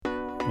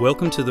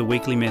Welcome to the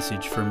weekly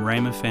message from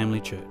Rhema Family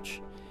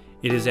Church.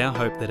 It is our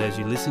hope that as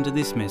you listen to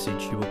this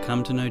message, you will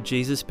come to know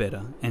Jesus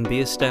better and be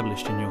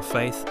established in your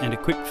faith and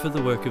equipped for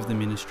the work of the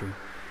ministry.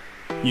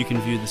 You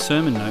can view the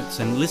sermon notes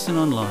and listen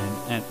online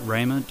at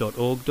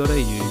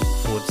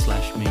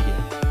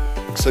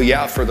rhema.org.au/media.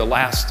 So for the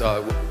last,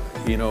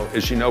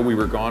 as you know, we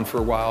were gone for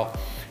a while.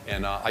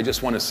 And I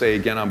just want to say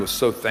again, I was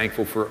so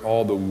thankful for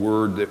all the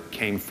word that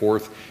came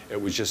forth. It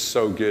was just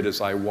so good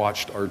as I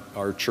watched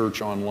our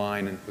church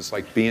online, and it was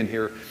like being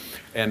here,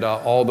 and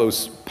all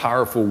those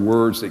powerful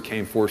words that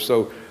came forth.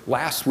 So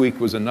last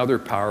week was another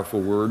powerful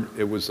word.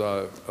 It was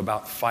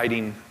about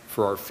fighting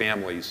for our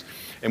families.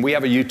 And we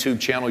have a YouTube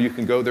channel. You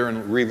can go there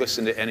and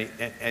re-listen to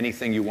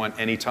anything you want,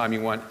 anytime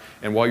you want.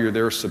 And while you're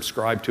there,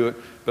 subscribe to it.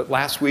 But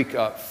last week,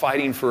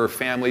 fighting for our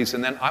families.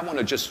 And then I want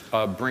to just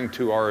bring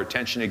to our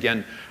attention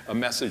again a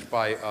message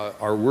by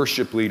our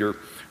worship leader.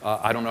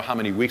 I don't know how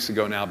many weeks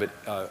ago now, but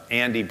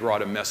Andy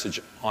brought a message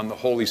on the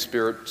Holy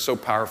Spirit. So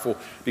powerful.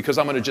 Because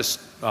I'm going to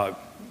just,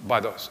 by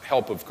the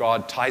help of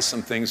God, tie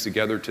some things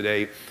together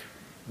today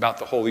about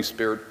the Holy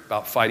Spirit,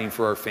 about fighting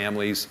for our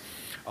families,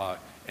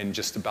 and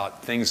just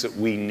about things that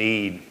we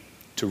need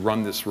to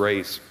run this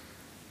race.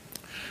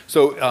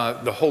 So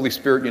the Holy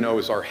Spirit,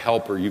 is our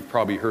helper. You've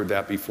probably heard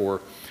that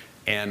before.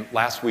 And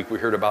last week we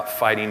heard about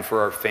fighting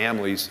for our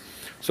families.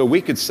 So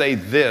we could say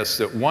this,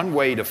 that one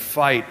way to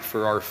fight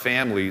for our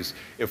families,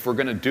 if we're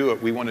going to do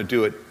it, we want to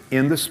do it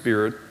in the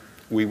Spirit,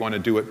 we want to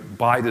do it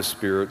by the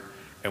Spirit,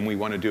 and we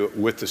want to do it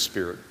with the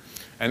Spirit.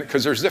 And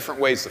because there's different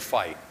ways to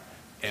fight.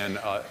 And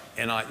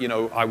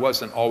I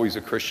wasn't always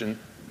a Christian.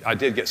 I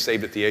did get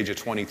saved at the age of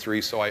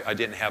 23, so I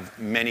didn't have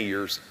many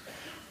years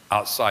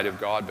outside of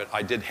God, but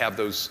I did have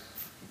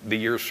the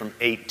years from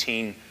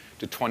 18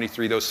 to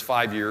 23, those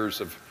 5 years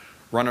of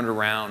running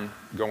around,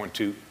 going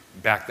to,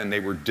 back then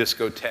they were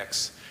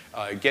discotheques,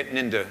 getting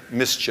into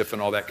mischief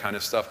and all that kind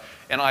of stuff.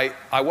 And I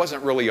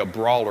wasn't really a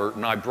brawler.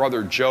 My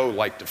brother Joe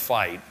liked to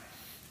fight,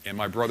 and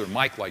my brother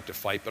Mike liked to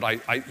fight,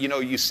 but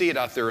you see it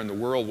out there in the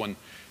world when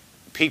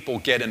people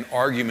get in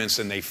arguments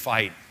and they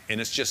fight, and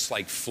it's just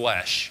like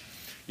flesh.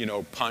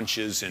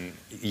 Punches and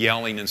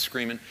yelling and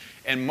screaming.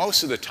 And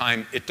most of the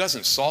time, it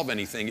doesn't solve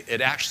anything.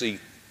 It actually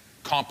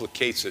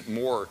complicates it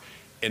more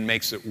and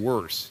makes it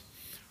worse.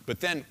 But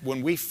then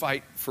when we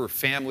fight for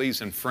families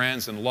and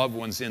friends and loved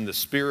ones in the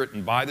Spirit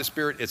and by the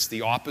Spirit, it's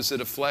the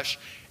opposite of flesh,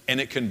 and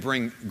it can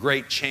bring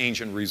great change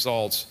and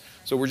results.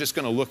 So we're just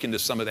going to look into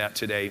some of that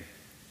today.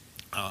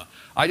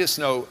 I just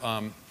know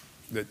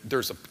that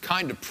there's a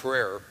kind of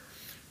prayer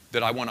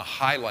that I want to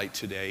highlight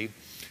today.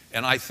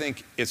 And I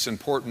think it's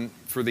important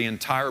for the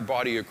entire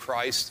body of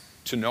Christ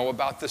to know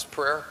about this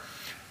prayer.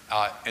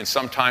 And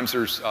sometimes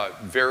there's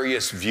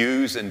various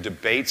views and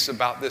debates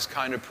about this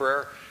kind of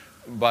prayer.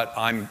 But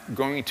I'm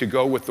going to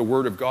go with the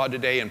Word of God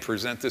today and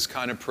present this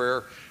kind of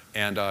prayer.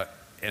 And I'm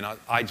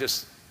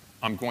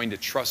going to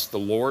trust the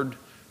Lord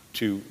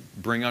to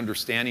bring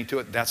understanding to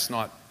it. That's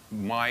not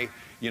my,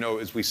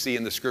 as we see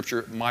in the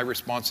Scripture, my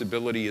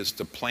responsibility is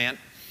to plant,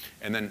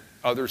 and then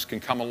others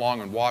can come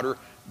along and water.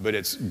 But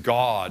it's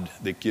God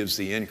that gives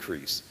the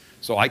increase.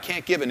 So I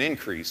can't give an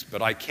increase,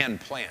 but I can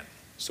plant.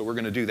 So we're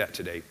going to do that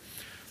today.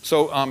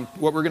 So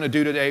what we're going to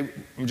do today,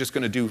 I'm just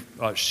going to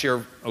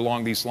share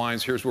along these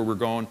lines. Here's where we're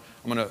going.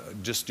 I'm going to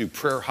just do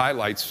prayer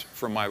highlights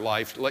from my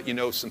life to let you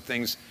know some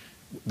things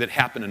that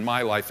happened in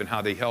my life and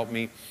how they helped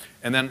me.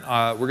 And then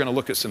we're going to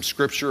look at some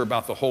scripture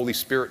about the Holy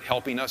Spirit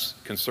helping us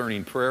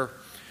concerning prayer.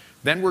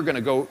 Then we're going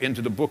to go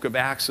into the book of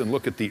Acts and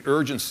look at the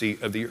urgency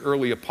of the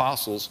early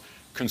apostles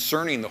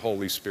concerning the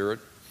Holy Spirit.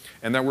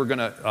 And then we're going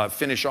to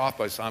finish off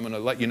by, I'm going to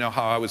let you know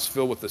how I was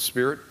filled with the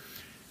Spirit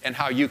and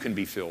how you can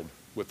be filled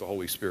with the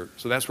Holy Spirit.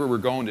 So that's where we're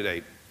going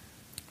today.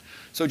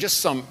 So just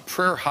some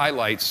prayer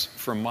highlights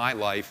from my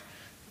life.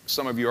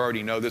 Some of you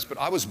already know this, but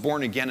I was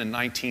born again in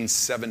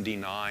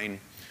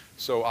 1979.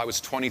 So I was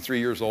 23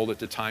 years old at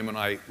the time when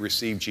I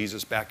received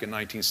Jesus back in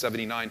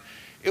 1979.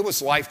 It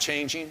was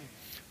life-changing.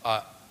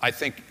 I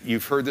think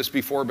you've heard this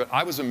before, but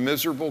I was a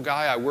miserable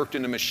guy. I worked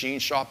in a machine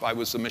shop. I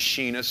was a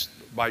machinist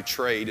by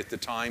trade at the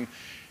time.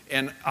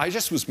 And I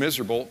just was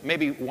miserable.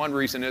 Maybe one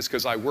reason is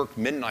because I worked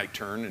midnight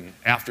turn and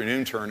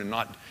afternoon turn, and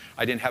I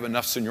didn't have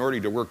enough seniority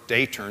to work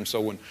day turn.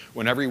 So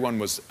when everyone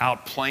was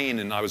out playing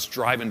and I was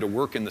driving to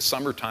work in the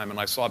summertime and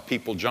I saw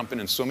people jumping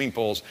in swimming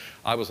pools,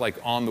 I was like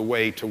on the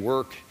way to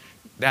work.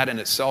 That in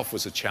itself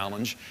was a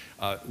challenge,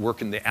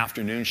 working the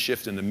afternoon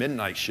shift and the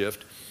midnight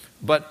shift.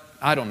 But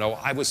I don't know,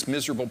 I was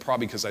miserable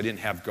probably because I didn't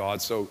have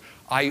God. So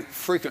I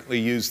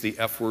frequently used the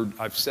F word.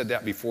 I've said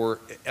that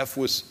before.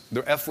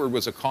 The F word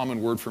was a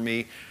common word for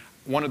me.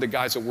 One of the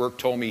guys at work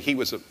told me, he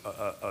was a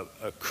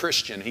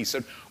Christian. He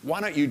said,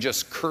 why don't you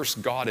just curse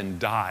God and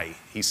die?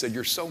 He said,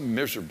 you're so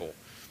miserable.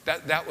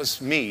 That was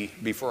me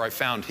before I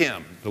found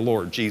him, the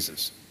Lord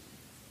Jesus.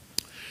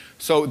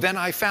 So then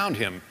I found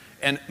him.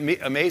 And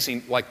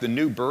amazing, like the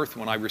new birth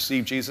when I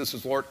received Jesus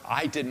as Lord,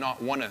 I did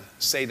not want to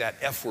say that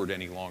F word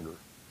any longer.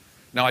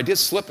 Now I did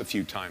slip a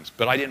few times,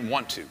 but I didn't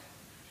want to.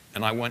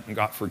 And I went and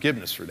got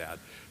forgiveness for that.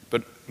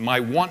 But my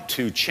want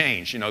to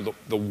change. The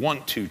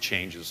want to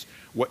changes.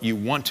 What you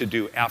want to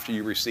do after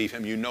you receive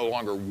him, you no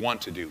longer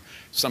want to do.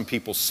 Some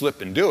people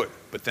slip and do it,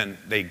 but then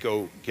they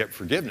go get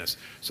forgiveness.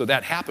 So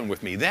that happened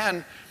with me.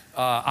 Then,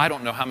 I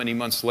don't know how many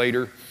months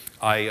later,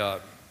 I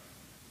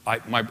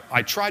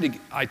tried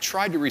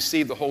to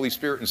receive the Holy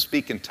Spirit and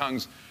speak in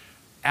tongues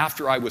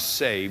after I was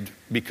saved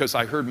because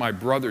I heard my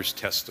brother's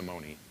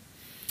testimony.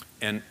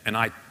 And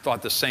I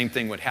thought the same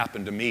thing would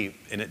happen to me,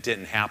 and it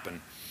didn't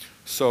happen.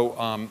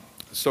 So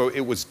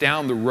it was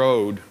down the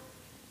road,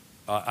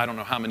 I don't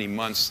know how many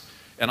months,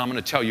 and I'm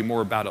going to tell you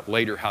more about it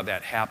later, how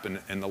that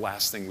happened, and the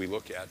last thing we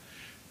look at.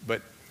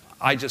 But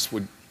I just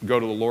would go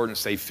to the Lord and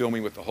say, fill me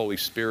with the Holy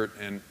Spirit,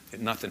 and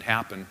nothing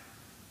happened.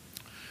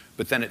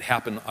 But then it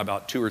happened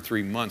about 2 or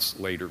 3 months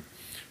later.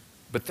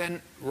 But then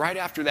right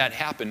after that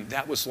happened,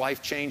 that was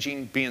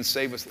life-changing. Being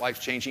saved was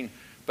life-changing.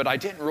 But I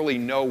didn't really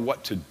know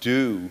what to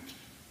do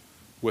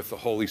with the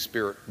Holy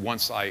Spirit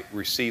once I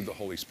received the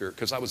Holy Spirit,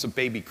 because I was a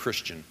baby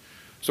Christian.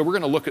 So we're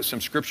going to look at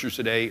some scriptures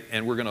today,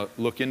 and we're going to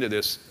look into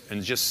this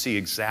and just see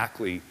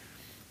exactly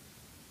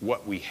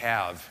what we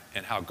have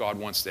and how God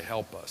wants to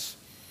help us.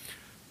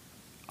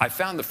 I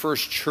found the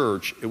first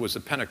church. It was a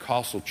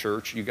Pentecostal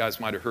church. You guys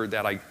might have heard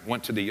that. I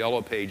went to the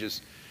Yellow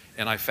Pages,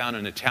 and I found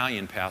an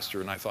Italian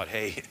pastor, and I thought,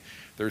 hey,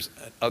 there's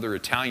other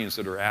Italians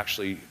that are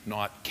actually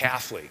not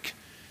Catholic.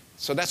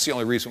 So that's the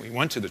only reason we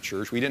went to the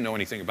church. We didn't know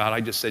anything about it.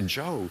 I just said,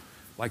 Joe,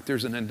 like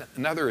there's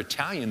another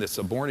Italian that's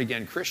a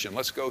born-again Christian.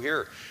 Let's go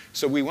here.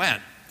 So we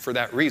went for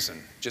that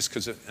reason, just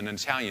because an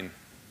Italian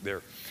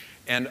there.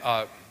 And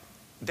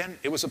then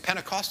it was a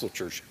Pentecostal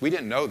church. We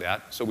didn't know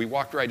that, so we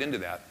walked right into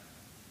that.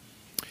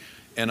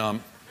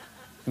 And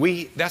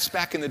that's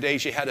back in the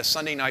days you had a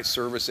Sunday night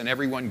service and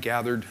everyone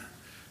gathered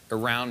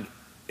around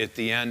at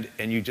the end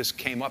and you just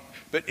came up.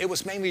 But it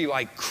was mainly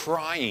like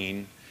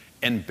crying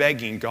and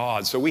begging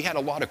God. So we had a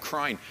lot of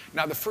crying.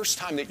 Now, the first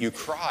time that you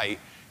cry,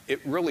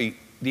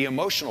 the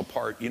emotional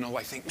part,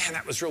 I think, man,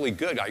 that was really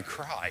good. I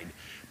cried.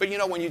 But,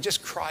 when you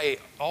just cry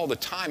all the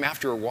time,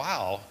 after a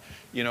while,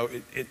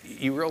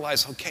 you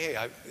realize, okay,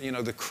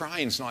 the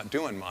crying's not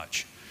doing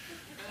much.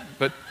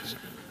 But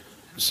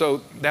so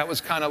that was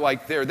kind of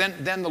like there.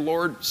 Then the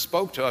Lord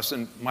spoke to us,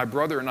 and my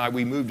brother and I,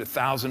 we moved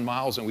 1,000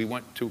 miles, and we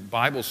went to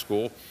Bible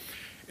school.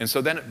 And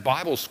so then at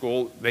Bible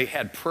school, they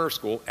had prayer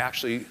school.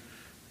 Actually,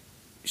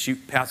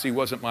 Patsy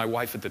wasn't my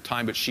wife at the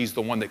time, but she's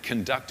the one that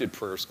conducted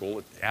prayer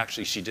school.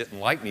 Actually, she didn't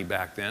like me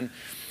back then.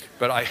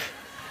 But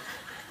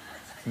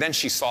then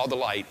she saw the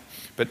light.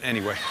 But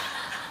anyway.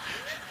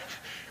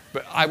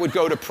 But I would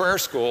go to prayer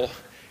school,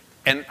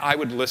 and I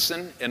would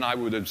listen, and I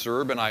would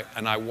observe, and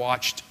I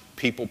watched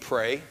people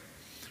pray.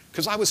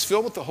 Because I was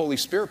filled with the Holy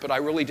Spirit, but I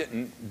really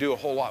didn't do a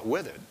whole lot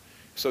with it.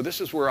 So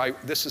this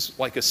is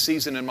like a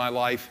season in my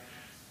life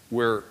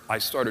where I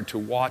started to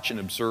watch and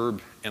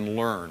observe and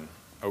learn,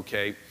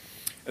 okay?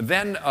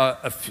 Then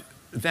a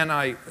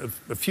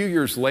few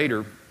years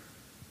later,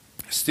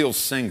 still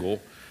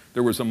single,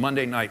 there was a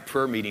Monday night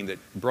prayer meeting that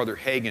Brother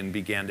Hagin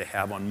began to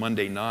have on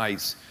Monday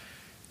nights.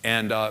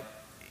 And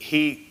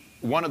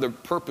one of the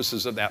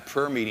purposes of that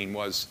prayer meeting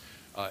was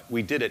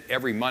we did it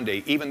every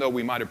Monday. Even though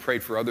we might have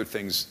prayed for other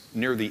things,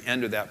 near the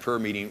end of that prayer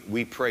meeting,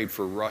 we prayed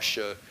for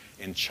Russia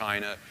and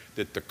China,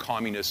 that the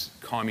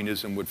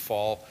communism would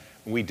fall.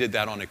 We did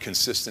that on a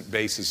consistent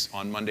basis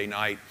on Monday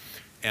night.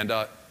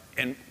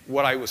 And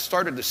what I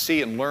started to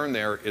see and learn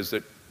there is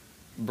that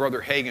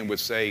Brother Hagin would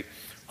say,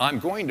 I'm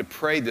going to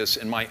pray this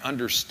in my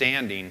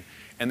understanding,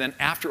 and then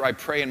after I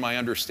pray in my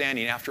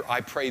understanding, after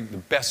I pray the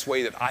best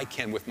way that I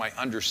can with my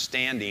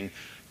understanding,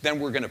 then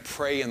we're going to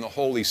pray in the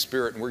Holy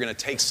Spirit, and we're going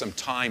to take some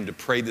time to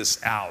pray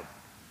this out.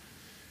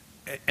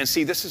 And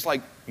see, this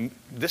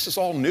is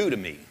all new to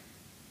me.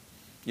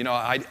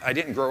 I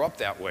didn't grow up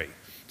that way.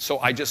 So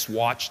I just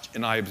watched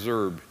and I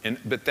observed.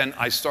 But then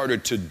I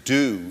started to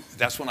do.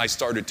 That's when I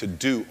started to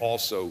do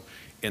also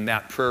in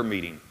that prayer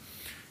meeting.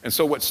 And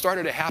so what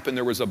started to happen,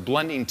 there was a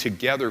blending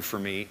together for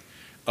me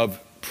of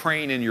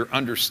praying in your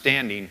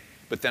understanding,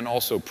 but then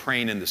also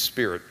praying in the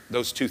Spirit.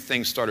 Those two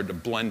things started to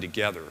blend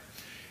together.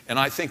 And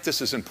I think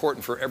this is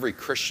important for every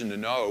Christian to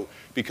know,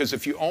 because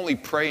if you only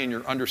pray in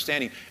your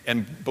understanding,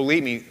 and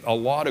believe me, a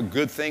lot of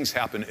good things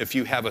happen if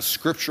you have a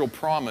scriptural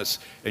promise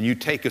and you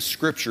take a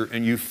scripture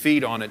and you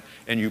feed on it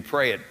and you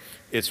pray it.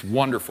 It's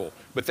wonderful.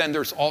 But then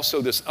there's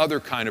also this other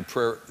kind of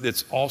prayer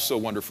that's also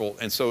wonderful.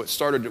 And so it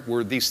started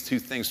where these two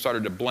things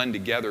started to blend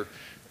together.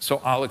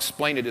 So I'll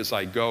explain it as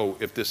I go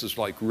if this is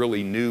like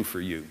really new for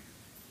you.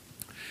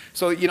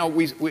 So,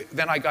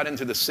 then I got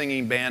into the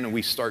singing band and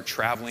we start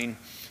traveling.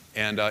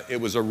 And it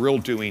was a real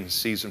doing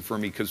season for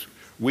me, because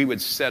we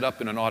would set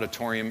up in an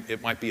auditorium. It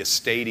might be a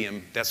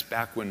stadium. That's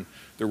back when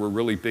there were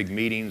really big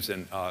meetings,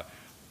 and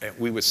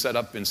we would set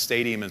up in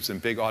stadiums and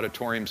big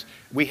auditoriums.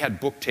 We had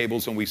book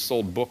tables and we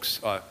sold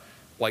books.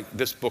 Like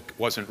this book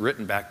wasn't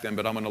written back then,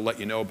 but I'm going to let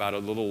you know about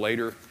it a little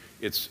later.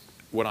 It's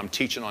what I'm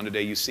teaching on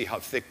today. You see how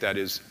thick that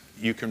is.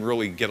 You can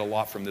really get a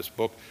lot from this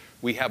book.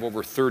 We have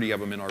over 30 of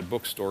them in our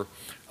bookstore.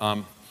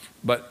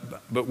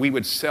 But we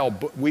would sell,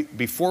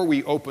 before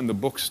we opened the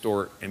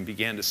bookstore and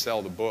began to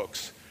sell the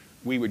books,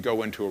 we would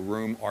go into a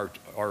room,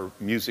 our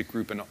music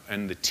group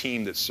and the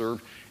team that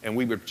served, and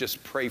we would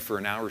just pray for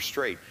an hour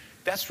straight.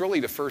 That's really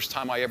the first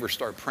time I ever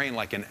start praying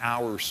like an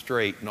hour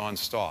straight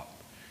nonstop.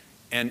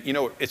 And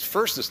at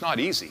first it's not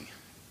easy.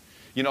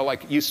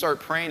 Like you start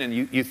praying and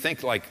you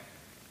think like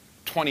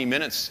 20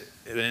 minutes,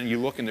 and then you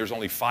look and there's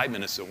only 5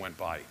 minutes that went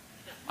by.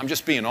 I'm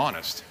just being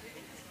honest.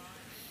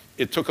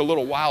 It took a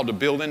little while to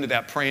build into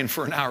that praying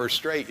for an hour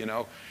straight,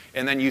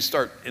 and then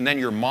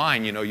your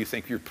mind, you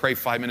think you pray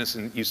 5 minutes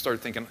and you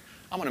start thinking,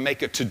 I'm going to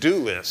make a to-do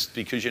list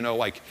because,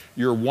 like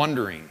you're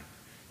wondering,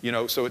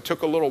 so it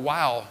took a little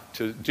while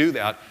to do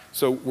that.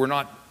 So we're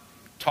not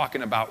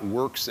talking about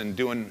works and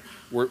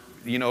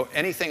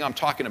anything I'm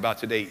talking about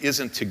today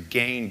isn't to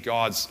gain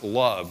God's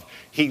love.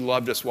 He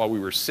loved us while we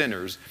were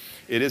sinners.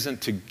 It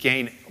isn't to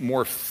gain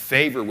more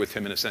favor with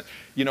him in a sense.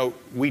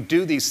 We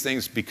do these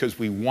things because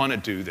we want to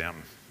do them.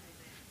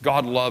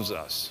 God loves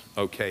us,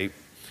 okay?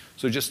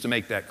 So just to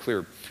make that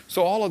clear.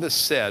 So all of this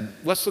said,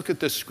 let's look at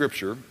this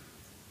scripture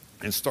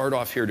and start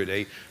off here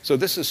today. So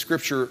this is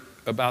scripture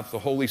about the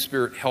Holy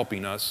Spirit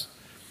helping us.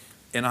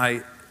 And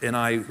I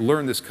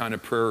learned this kind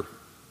of prayer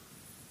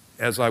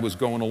as I was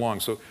going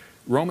along. So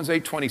Romans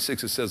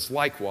 8:26, it says,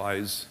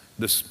 likewise,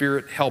 the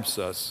Spirit helps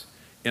us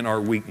in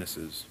our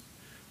weaknesses.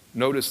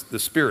 Notice the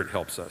Spirit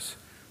helps us.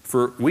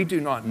 For we do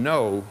not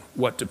know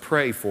what to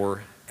pray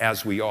for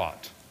as we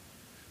ought.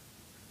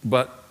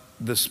 But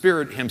the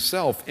Spirit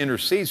himself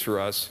intercedes for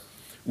us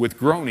with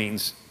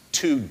groanings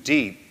too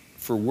deep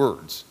for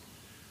words.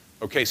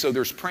 Okay, so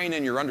there's praying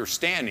in your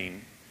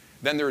understanding.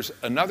 Then there's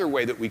another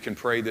way that we can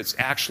pray that's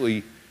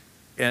actually,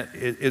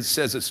 it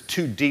says it's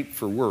too deep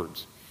for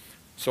words.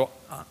 So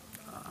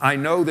I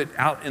know that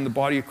out in the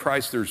body of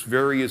Christ, there's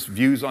various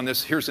views on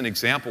this. Here's an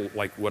example,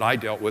 like what I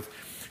dealt with.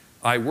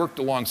 I worked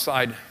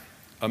alongside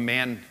a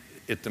man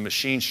at the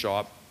machine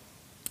shop,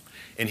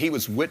 and he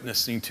was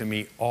witnessing to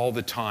me all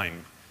the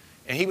time.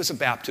 And he was a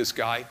Baptist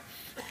guy,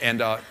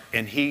 and I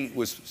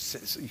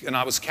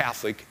was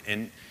Catholic,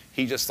 and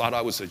he just thought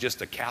I was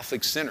just a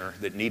Catholic sinner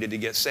that needed to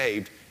get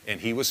saved, and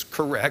he was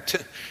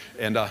correct.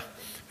 And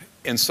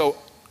so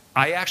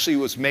I actually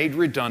was made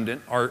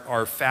redundant.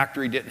 Our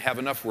factory didn't have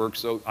enough work,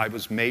 so I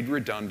was made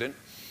redundant.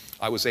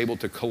 I was able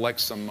to collect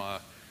some,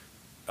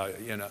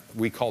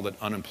 we called it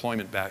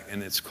unemployment back,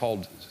 and it's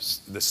called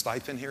the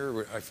stipend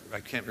here. I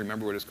can't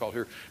remember what it's called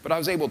here, but I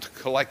was able to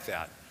collect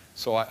that.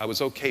 So I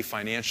was okay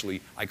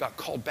financially. I got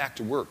called back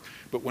to work.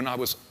 But when I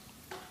was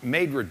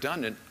made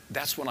redundant,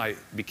 that's when I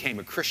became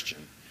a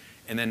Christian.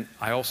 And then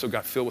I also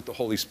got filled with the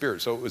Holy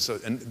Spirit. So it was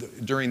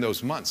during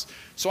those months.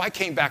 So I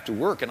came back to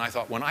work, and I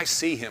thought, when I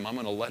see him, I'm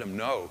going to let him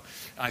know.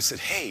 And I said,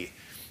 hey,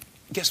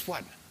 guess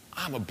what?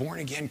 I'm a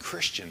born-again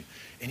Christian.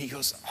 And he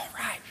goes, all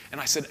right. And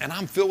I said, and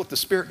I'm filled with the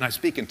Spirit, and I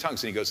speak in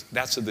tongues. And he goes,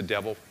 that's of the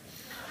devil.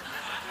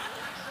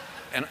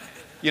 And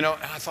and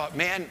I thought,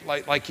 man,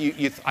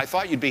 I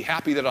thought you'd be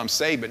happy that I'm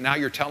saved, but now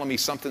you're telling me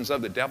something's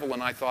of the devil.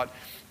 And I thought,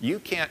 you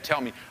can't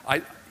tell me.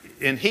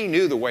 And he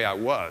knew the way I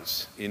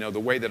was, the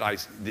way that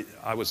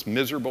I was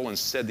miserable and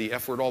said the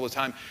F word all the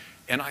time.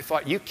 And I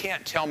thought, you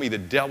can't tell me the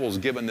devil's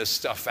giving this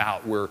stuff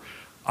out where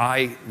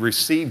I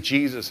received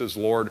Jesus as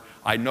Lord.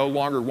 I no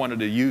longer wanted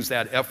to use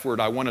that F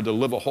word. I wanted to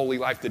live a holy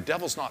life. The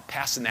devil's not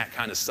passing that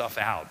kind of stuff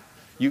out.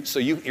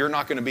 You're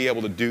not going to be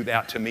able to do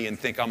that to me and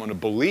think I'm going to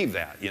believe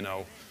that,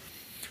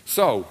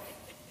 So,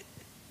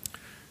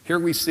 here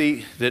we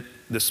see that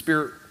the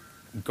Spirit,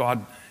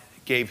 God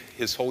gave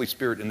his Holy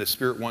Spirit, and the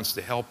Spirit wants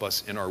to help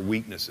us in our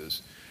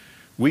weaknesses.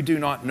 We do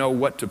not know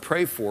what to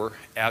pray for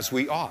as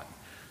we ought.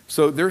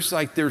 So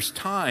there's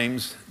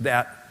times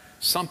that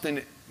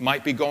something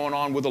might be going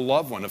on with a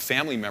loved one, a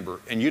family member,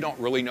 and you don't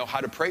really know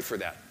how to pray for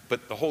that.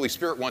 But the Holy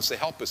Spirit wants to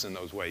help us in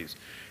those ways.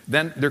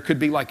 Then there could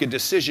be like a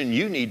decision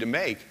you need to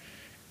make,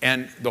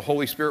 and the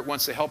Holy Spirit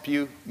wants to help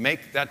you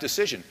make that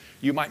decision.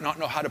 You might not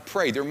know how to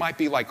pray. There might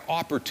be like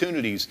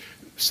opportunities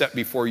set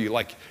before you,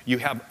 like you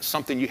have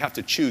something you have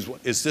to choose.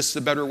 Is this the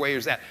better way or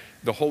is that?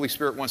 The Holy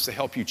Spirit wants to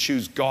help you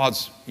choose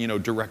God's,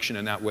 direction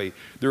in that way.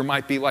 There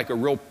might be like a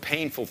real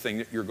painful thing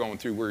that you're going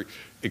through where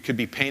it could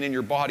be pain in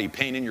your body,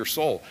 pain in your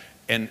soul,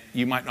 and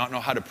you might not know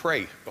how to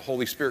pray. The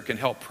Holy Spirit can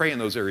help pray in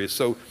those areas.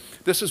 So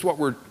this is what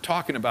we're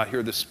talking about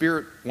here. The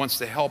Spirit wants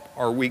to help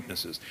our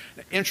weaknesses.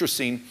 Now,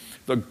 interesting,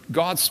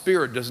 God's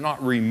Spirit does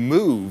not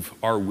remove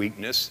our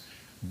weakness,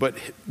 but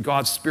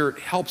God's Spirit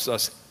helps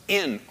us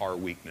in our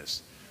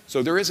weakness.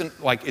 So there isn't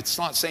it's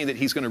not saying that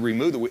he's going to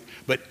remove the weakness,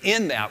 but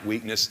in that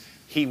weakness,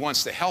 he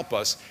wants to help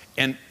us.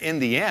 And in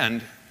the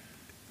end,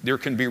 there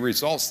can be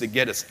results that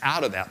get us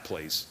out of that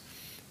place.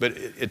 But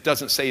it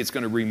doesn't say it's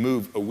going to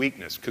remove a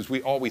weakness, because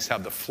we always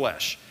have the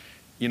flesh.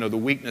 The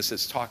weakness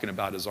it's talking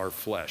about is our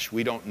flesh.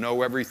 We don't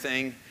know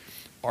everything.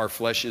 Our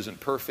flesh isn't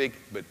perfect,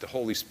 but the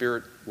Holy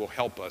Spirit will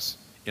help us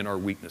in our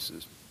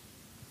weaknesses.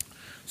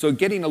 So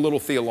getting a little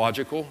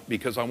theological,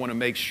 because I want to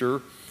make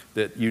sure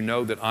that you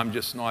know that I'm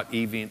just not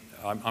even,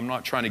 I'm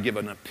not trying to give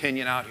an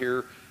opinion out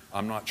here.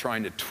 I'm not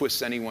trying to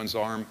twist anyone's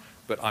arm,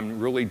 but I'm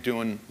really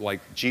doing like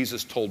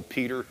Jesus told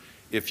Peter,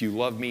 if you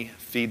love me,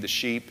 feed the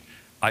sheep.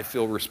 I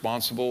feel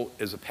responsible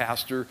as a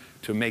pastor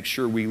to make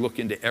sure we look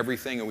into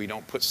everything and we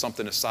don't put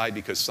something aside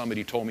because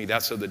somebody told me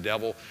that's of the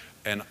devil,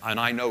 and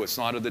I know it's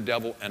not of the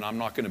devil, and I'm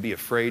not going to be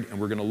afraid, and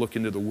we're going to look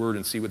into the Word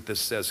and see what this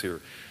says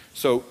here.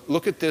 So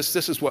look at this.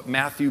 This is what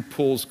Matthew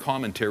Poole's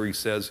commentary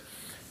says.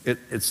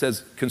 It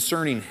says,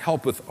 concerning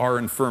helpeth our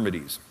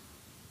infirmities.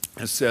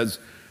 It says,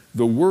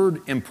 the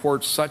Word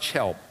imports such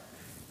help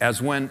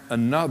as when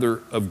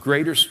another of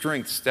greater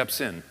strength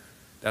steps in,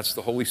 that's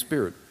the Holy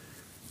Spirit,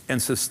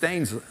 and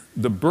sustains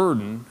the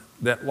burden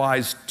that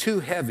lies too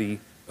heavy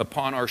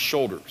upon our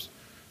shoulders.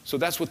 So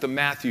that's what the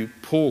Matthew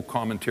Poole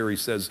commentary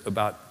says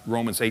about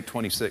Romans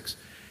 8:26.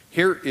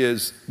 Here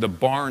is the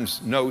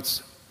Barnes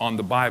notes on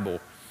the Bible.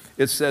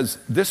 It says,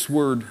 this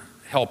word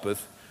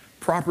helpeth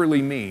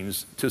properly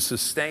means to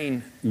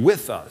sustain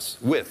with us,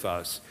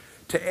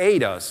 to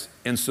aid us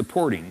in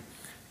supporting.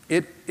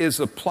 It is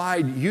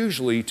applied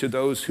usually to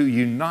those who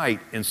unite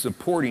in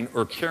supporting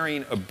or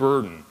carrying a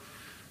burden.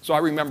 So I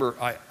remember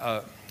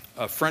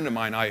a friend of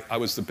mine, I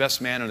was the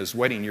best man at his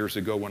wedding years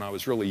ago when I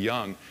was really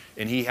young,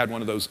 and he had one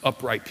of those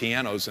upright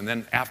pianos, and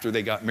then after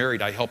they got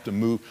married, I helped him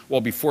move.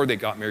 Well, before they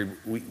got married,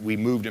 we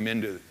moved him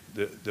into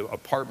the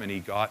apartment he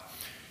got,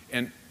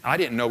 and I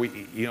didn't know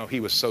he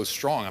was so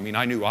strong. I mean,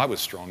 I knew I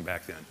was strong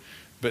back then,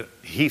 but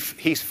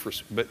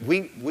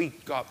we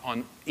got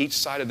on each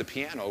side of the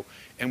piano,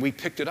 and we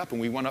picked it up,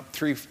 and we went up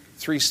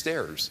three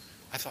stairs.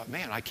 I thought,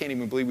 man, I can't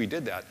even believe we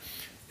did that.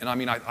 And I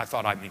mean, I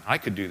thought, I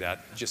could do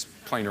that, just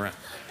playing around.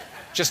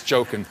 Just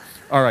joking.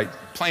 All right,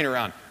 playing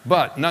around.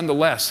 But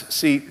nonetheless,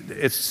 see,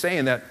 it's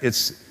saying that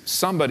it's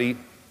somebody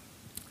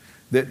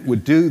that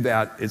would do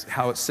that, is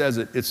how it says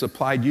it. It's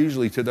applied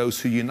usually to those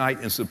who unite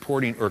in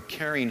supporting or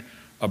carrying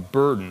a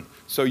burden.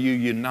 So you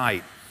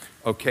unite,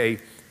 okay?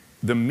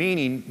 The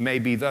meaning may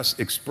be thus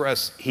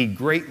expressed, he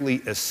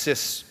greatly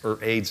assists or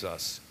aids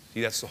us.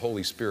 See, that's the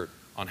Holy Spirit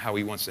on how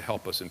he wants to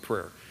help us in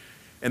prayer.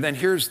 And then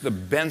here's the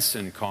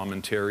Benson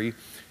commentary.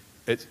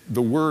 It's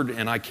the word,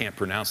 and I can't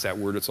pronounce that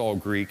word, it's all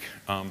Greek,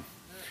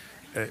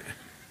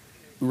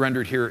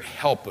 rendered here,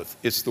 helpeth.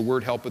 It's the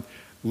word helpeth,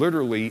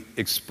 literally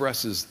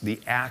expresses the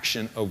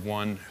action of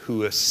one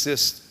who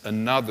assists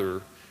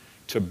another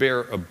to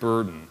bear a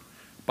burden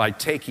by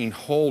taking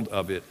hold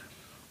of it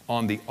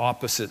on the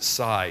opposite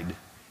side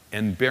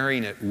and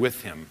bearing it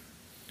with him.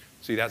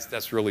 See,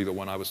 that's really the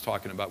one I was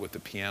talking about with the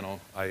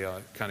piano.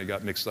 I kind of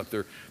got mixed up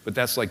there. But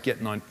that's like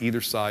getting on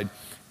either side.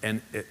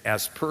 And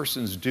as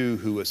persons do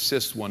who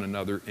assist one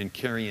another in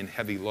carrying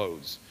heavy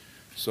loads.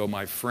 So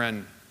my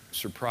friend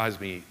surprised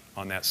me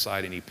on that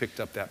side, and he picked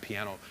up that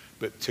piano.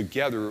 But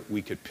together,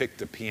 we could pick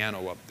the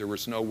piano up. There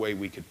was no way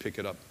we could pick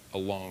it up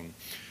alone.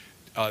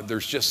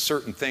 There's just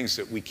certain things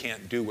that we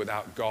can't do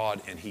without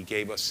God, and he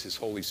gave us his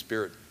Holy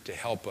Spirit to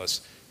help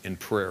us in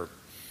prayer.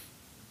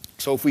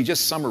 So if we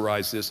just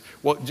summarize this,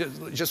 well,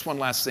 just one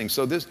last thing.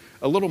 So this,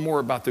 a little more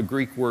about the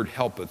Greek word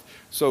helpeth.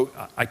 So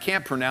I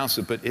can't pronounce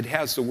it, but it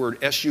has the word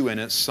S-U in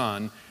it,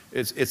 son.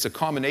 It's a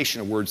combination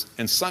of words,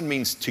 and son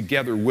means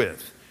together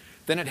with.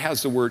 Then it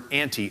has the word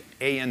anti,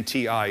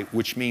 A-N-T-I,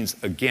 which means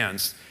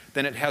against.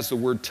 Then it has the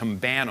word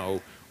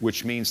tambano,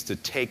 which means to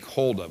take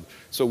hold of.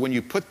 So when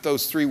you put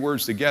those three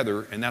words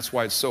together, and that's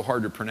why it's so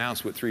hard to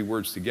pronounce with three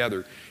words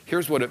together,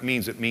 here's what it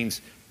means. It means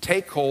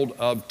take hold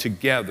of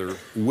together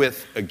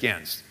with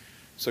against.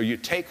 So you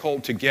take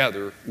hold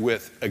together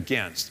with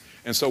against.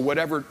 And so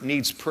whatever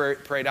needs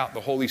prayed out,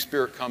 the Holy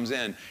Spirit comes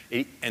in,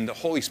 and the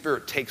Holy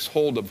Spirit takes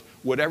hold of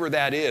whatever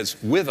that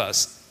is with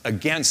us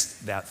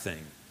against that thing.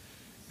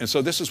 And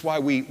so this is why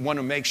we want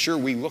to make sure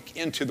we look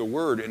into the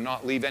Word and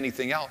not leave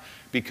anything out,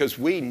 because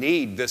we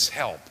need this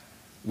help.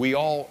 We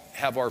all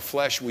have our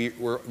flesh.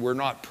 We're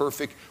not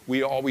perfect.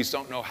 We always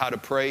don't know how to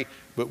pray,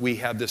 but we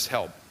have this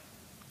help.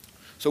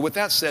 So with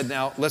that said,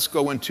 now let's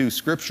go into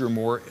Scripture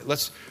more.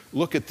 Let's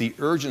look at the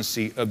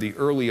urgency of the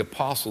early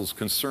apostles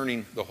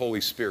concerning the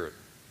Holy Spirit.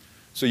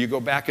 So you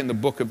go back in the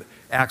book of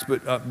Acts,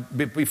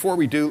 but before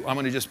we do, I'm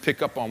going to just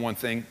pick up on one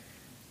thing.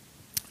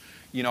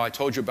 You know, I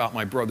told you about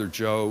my brother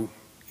Joe.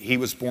 He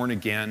was born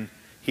again.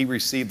 He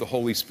received the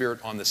Holy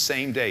Spirit on the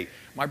same day.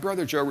 My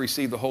brother Joe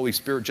received the Holy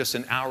Spirit just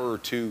an hour or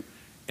two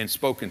and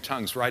spoke in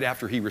tongues right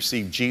after he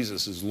received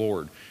Jesus as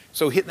Lord.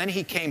 So then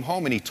he came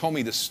home and he told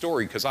me this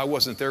story because I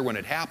wasn't there when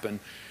it happened.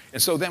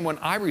 And so then when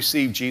I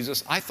received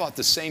Jesus, I thought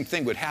the same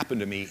thing would happen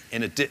to me,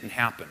 and it didn't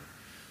happen.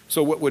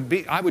 So what would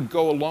be, I would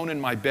go alone in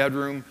my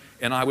bedroom,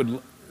 and I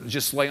would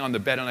just lay on the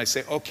bed, and I'd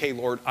say, okay,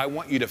 Lord, I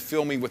want you to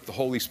fill me with the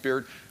Holy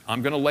Spirit.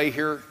 I'm going to lay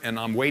here, and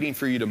I'm waiting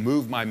for you to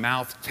move my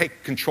mouth,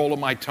 take control of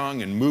my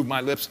tongue, and move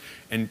my lips,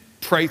 and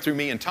pray through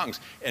me in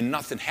tongues. And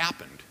nothing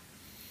happened.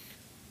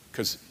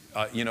 Because,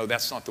 you know,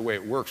 that's not the way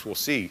it works. We'll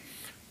see.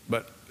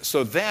 But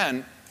so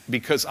then,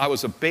 because I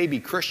was a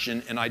baby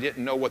Christian and I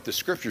didn't know what the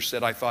Scripture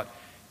said, I thought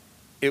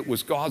it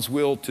was God's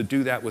will to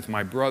do that with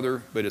my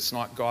brother, but it's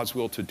not God's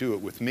will to do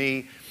it with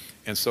me.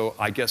 And so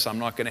I guess I'm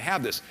not going to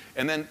have this.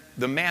 And then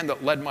the man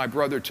that led my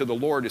brother to the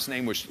Lord, his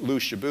name was Lou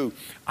Shabu.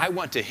 I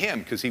went to him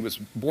because he was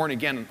born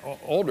again and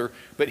older,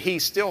 but he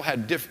still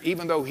had,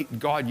 even though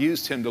God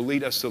used him to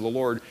lead us to the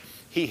Lord,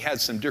 he had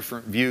some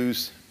different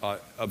views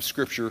of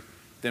Scripture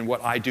than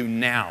what I do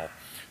now.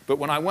 But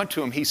when I went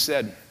to him, he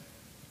said,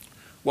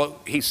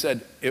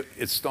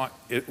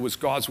 it was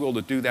God's will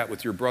to do that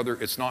with your brother.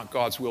 It's not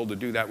God's will to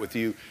do that with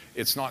you.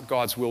 It's not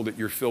God's will that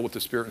you're filled with the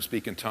Spirit and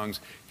speak in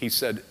tongues. He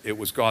said, it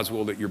was God's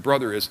will that your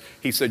brother is.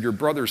 He said, your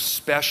brother's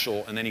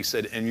special. And then he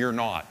said, and you're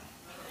not.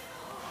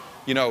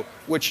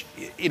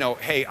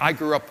 Hey, I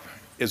grew up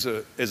as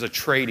a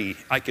tradie.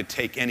 I could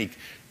take any,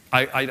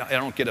 I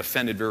don't get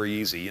offended very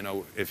easy.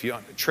 If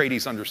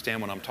tradies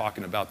understand what I'm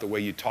talking about, the way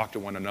you talk to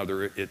one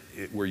another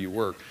where you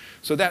work.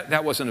 So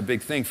that wasn't a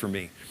big thing for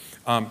me.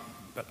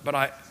 But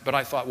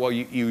I thought, well,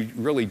 you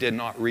really did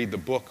not read the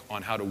book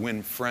on how to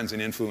win friends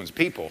and influence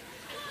people.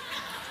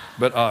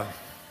 But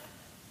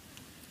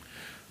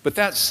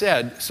that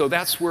said, so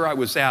that's where I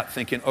was at,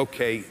 thinking,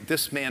 okay,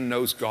 this man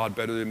knows God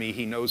better than me.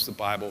 He knows the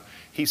Bible.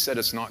 He said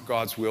it's not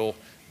God's will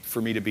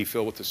for me to be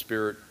filled with the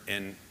Spirit,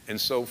 and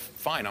so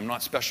fine, I'm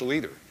not special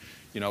either.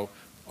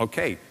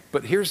 Okay.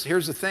 But here's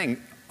the thing.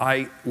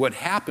 What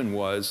happened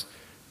was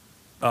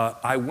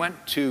I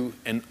went to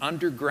an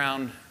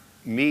underground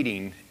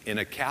meeting in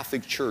a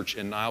Catholic church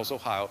in Niles,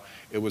 Ohio.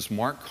 It was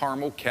Mark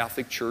Carmel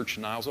Catholic Church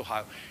in Niles,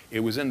 Ohio. It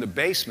was in the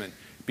basement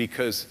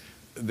because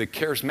the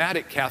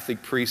charismatic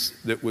Catholic priest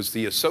that was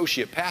the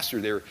associate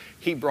pastor there,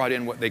 he brought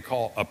in what they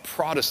call a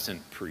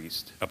Protestant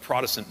priest, a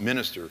Protestant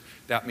minister.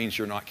 That means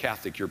you're not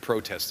Catholic, you're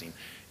protesting.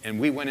 And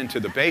we went into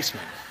the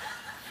basement,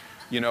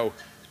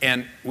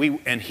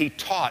 and he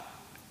taught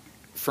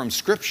from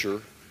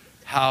Scripture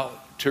how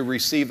to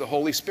receive the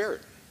Holy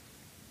Spirit.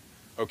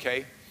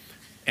 Okay?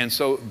 And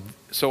so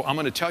I'm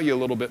going to tell you a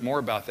little bit more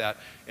about that.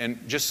 And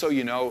just so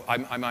you know,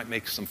 I might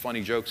make some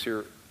funny jokes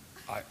here.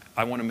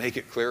 I want to make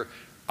it clear.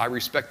 I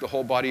respect the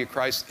whole body of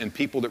Christ, and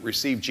people that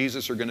receive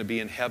Jesus are going to be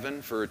in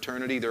heaven for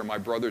eternity. They're my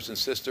brothers and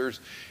sisters.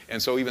 And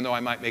so even though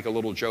I might make a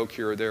little joke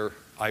here or there,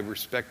 I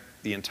respect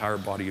the entire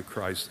body of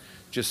Christ.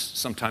 Just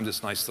sometimes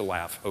it's nice to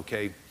laugh,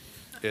 okay?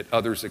 At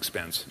others'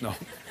 expense. No.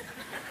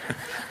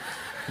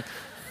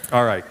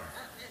 All right.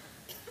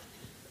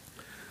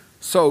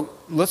 So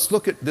let's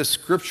look at this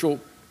scriptural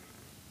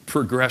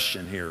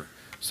progression here.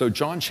 So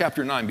John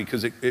chapter 9,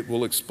 because it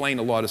will explain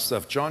a lot of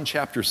stuff. John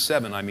chapter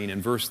 7,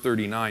 in verse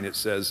 39, it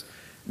says,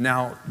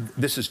 now,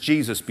 this is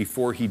Jesus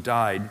before he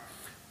died.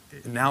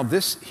 Now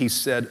this he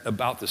said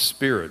about the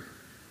Spirit,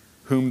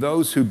 whom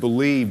those who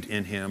believed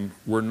in him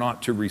were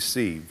not to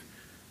receive.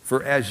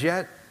 For as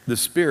yet the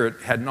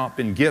Spirit had not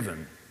been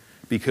given,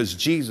 because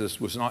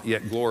Jesus was not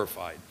yet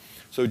glorified.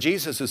 So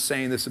Jesus is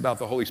saying this about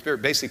the Holy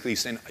Spirit. Basically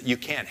he's saying, you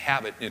can't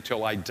have it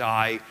until I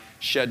die,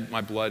 shed my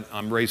blood,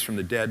 I'm raised from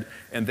the dead,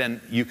 and then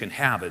you can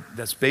have it.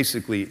 That's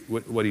basically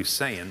what he's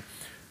saying.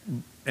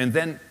 And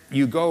then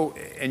you go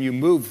and you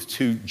move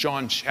to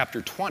John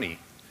chapter 20.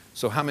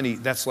 So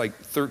that's like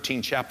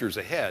 13 chapters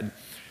ahead.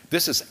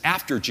 This is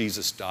after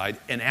Jesus died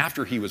and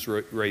after he was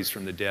raised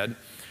from the dead.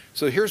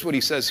 So here's what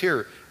he says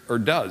here, or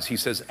does. He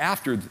says,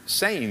 after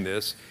saying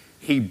this,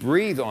 he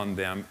breathed on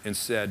them and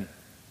said,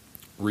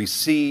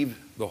 receive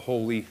the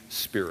Holy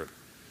Spirit.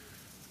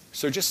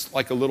 So just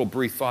like a little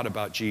brief thought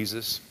about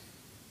Jesus,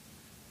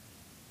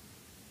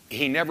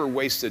 he never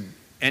wasted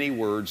any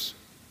words,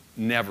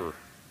 never.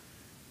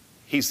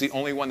 He's the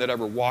only one that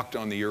ever walked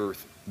on the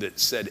earth that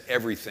said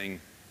everything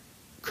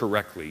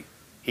correctly.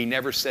 He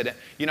never said it.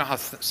 You know how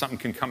something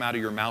can come out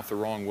of your mouth the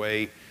wrong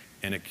way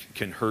and it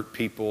can hurt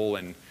people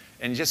and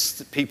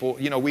just people,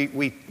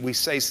 we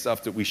say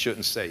stuff that we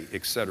shouldn't say,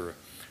 etc.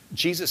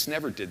 Jesus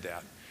never did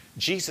that.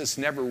 Jesus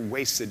never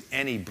wasted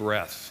any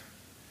breath.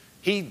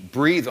 He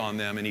breathed on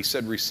them and he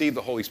said, receive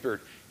the Holy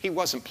Spirit. He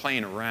wasn't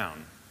playing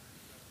around.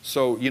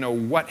 So,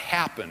 what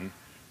happened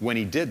when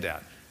he did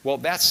that? Well,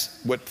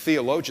 that's what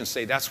theologians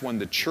say. That's when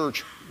the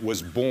church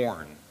was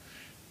born.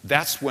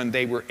 That's when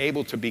they were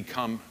able to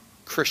become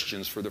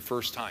Christians for the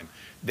first time.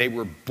 They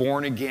were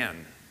born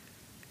again,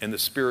 and the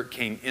Spirit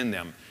came in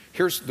them.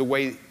 Here's the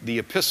way the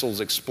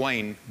epistles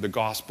explain the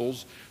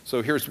Gospels.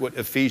 So here's what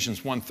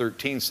Ephesians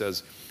 1:13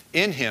 says.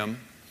 In him,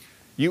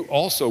 you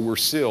also were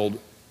sealed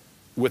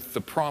with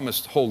the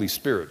promised Holy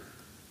Spirit.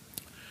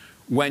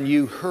 When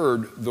you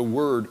heard the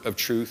word of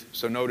truth,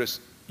 so notice,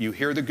 you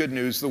hear the good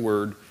news, the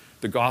word,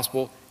 the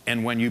gospel,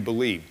 and when you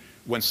believe.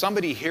 When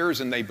somebody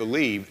hears and they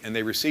believe and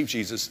they receive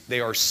Jesus, they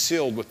are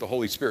sealed with the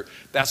Holy Spirit.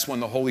 That's when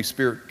the Holy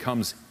Spirit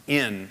comes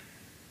in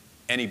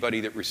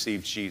anybody that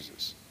receives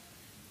Jesus.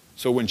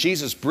 So when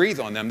Jesus breathed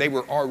on them, they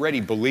were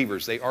already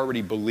believers. They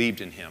already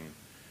believed in him.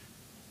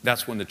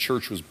 That's when the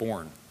church was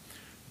born.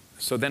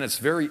 So then it's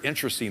very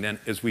interesting then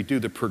as we do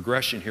the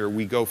progression here,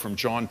 we go from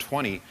John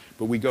 20,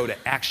 but we go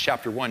to Acts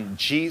chapter 1.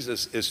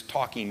 Jesus is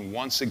talking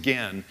once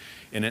again,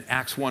 and in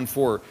Acts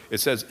 1:4, it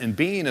says, and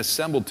being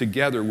assembled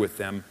together with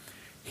them,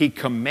 he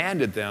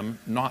commanded them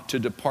not to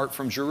depart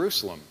from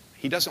Jerusalem.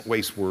 He doesn't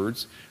waste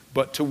words,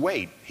 but to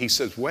wait. He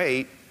says,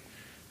 wait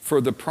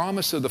for the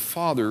promise of the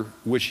Father,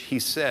 which he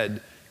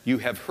said, you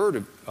have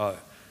heard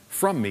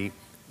from me.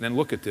 Then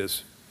look at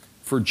this.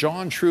 For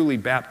John truly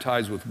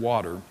baptized with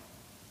water,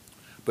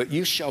 but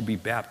you shall be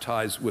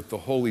baptized with the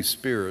Holy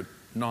Spirit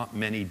not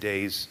many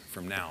days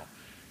from now.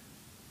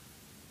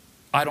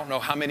 I don't know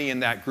how many in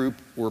that group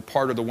were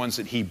part of the ones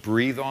that he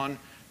breathed on,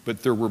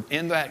 but there were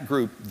in that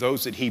group,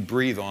 those that he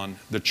breathed on.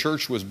 The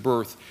church was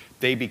birthed.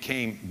 They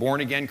became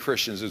born-again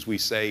Christians, as we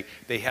say.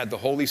 They had the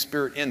Holy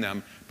Spirit in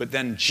them. But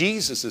then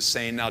Jesus is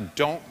saying, now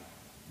don't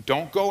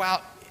go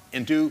out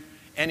and do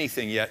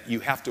anything yet. You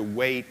have to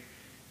wait.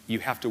 You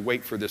have to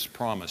wait for this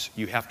promise.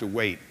 You have to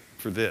wait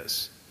for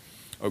this.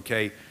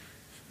 Okay?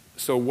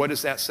 So what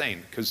is that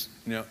saying? Because,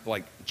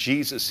 like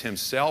Jesus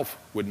himself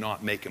would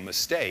not make a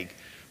mistake.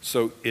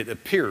 So it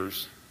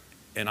appears,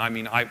 and I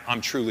mean,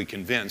 I'm truly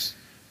convinced,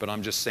 but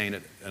I'm just saying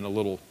it in a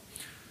little,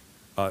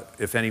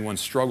 if anyone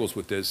struggles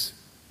with this,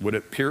 what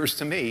appears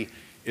to me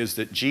is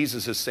that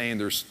Jesus is saying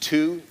there's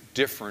two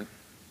different,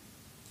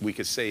 we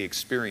could say,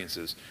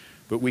 experiences.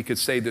 But we could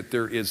say that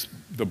there is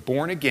the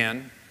born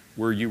again,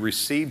 where you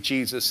receive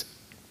Jesus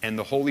and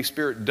the Holy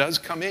Spirit does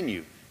come in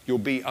you. You'll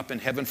be up in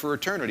heaven for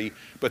eternity.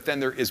 But then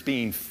there is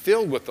being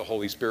filled with the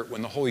Holy Spirit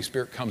when the Holy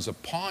Spirit comes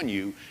upon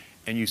you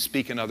and you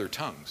speak in other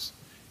tongues.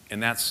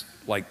 And that's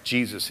like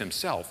Jesus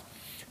himself.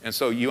 And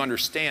so you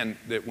understand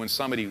that when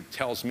somebody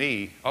tells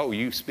me, oh,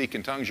 you speak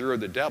in tongues, you're of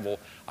the devil,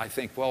 I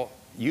think, well,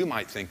 you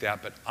might think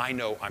that, but I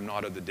know I'm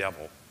not of the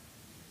devil.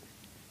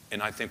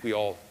 And I think we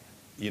all,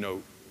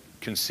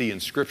 can see in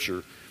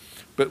Scripture.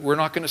 But we're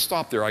not going to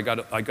stop there. I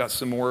got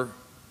some more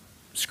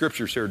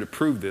scriptures here to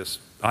prove this.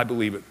 I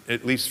believe it.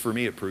 At least for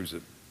me, it proves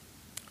it.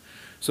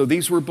 So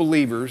these were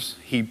believers.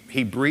 He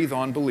breathed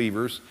on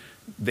believers.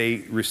 They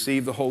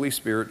received the Holy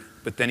Spirit.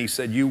 But then he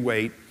said, you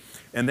wait.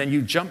 And then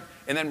you jump.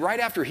 And then right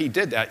after he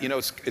did that,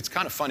 it's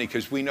kind of funny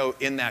because we know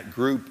in that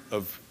group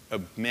of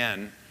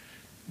men,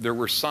 there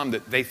were some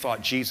that they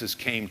thought Jesus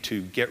came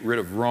to get rid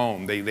of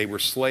Rome. They were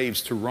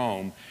slaves to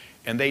Rome.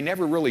 And they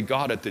never really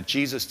got it that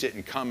Jesus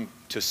didn't come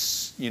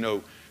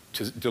to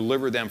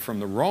deliver them from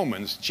the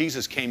Romans.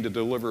 Jesus came to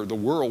deliver the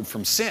world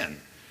from sin.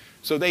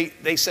 So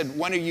they said,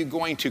 when are you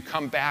going to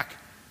come back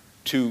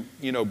to,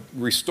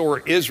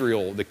 restore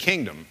Israel, the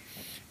kingdom?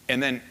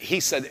 And then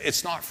he said,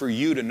 it's not for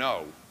you to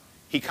know.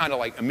 He kind of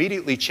like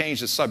immediately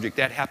changed the subject.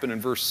 That happened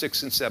in verse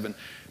 6 and 7.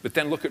 But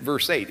then look at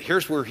verse 8.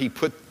 Here's where he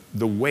put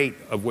the weight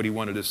of what he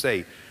wanted to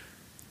say.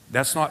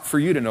 That's not for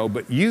you to know,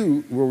 but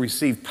you will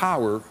receive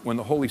power when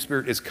the Holy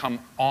Spirit is come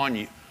on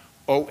you,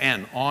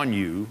 O-N, on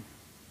you,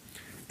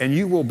 and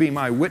you will be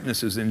my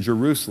witnesses in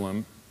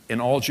Jerusalem, in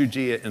all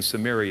Judea and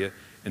Samaria,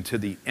 and to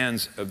the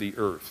ends of the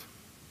earth.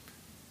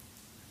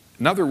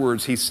 In other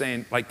words, he's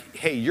saying, like,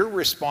 hey, your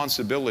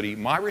responsibility,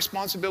 my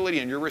responsibility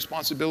and your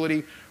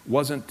responsibility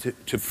wasn't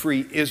to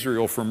free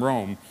Israel from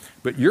Rome,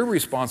 but your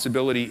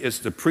responsibility is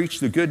to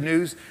preach the good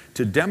news,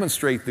 to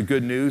demonstrate the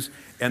good news,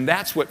 and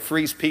that's what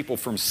frees people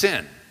from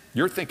sin.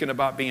 You're thinking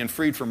about being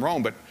freed from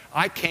Rome, but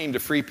I came to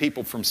free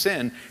people from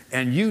sin,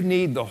 and you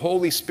need the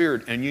Holy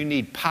Spirit and you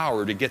need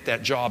power to get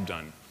that job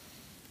done.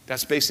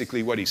 That's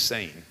basically what he's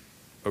saying,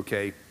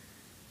 okay?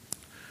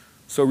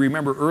 So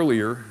remember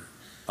earlier,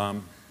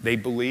 they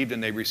believed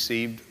and they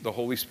received the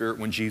Holy Spirit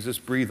when Jesus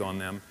breathed on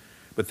them,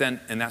 but then,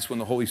 and that's when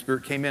the Holy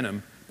Spirit came in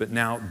them. But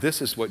now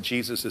this is what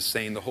Jesus is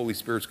saying, the Holy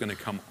Spirit's going to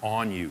come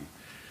on you.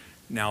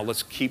 Now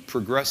let's keep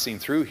progressing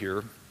through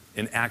here.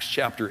 In Acts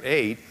chapter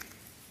 8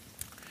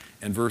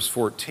 and verse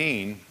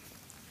 14,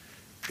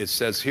 it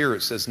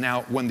says,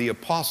 now when the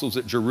apostles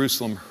at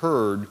Jerusalem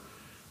heard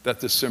that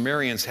the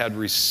Samaritans had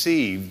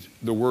received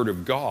the word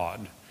of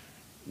God,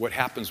 what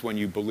happens when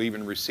you believe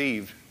and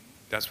receive,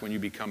 that's when you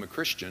become a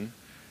Christian,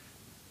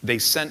 they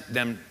sent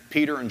them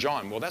Peter and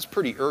John. Well, that's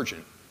pretty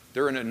urgent.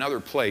 They're in another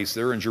place.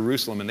 They're in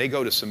Jerusalem, and they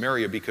go to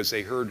Samaria because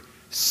they heard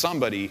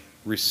somebody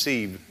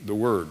receive the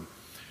word,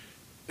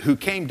 who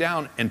came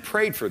down and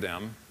prayed for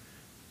them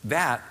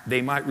that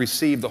they might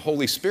receive the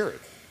Holy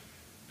Spirit.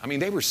 I mean,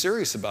 they were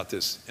serious about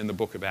this in the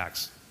book of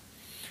Acts.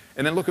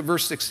 And then look at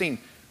verse 16.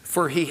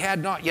 For he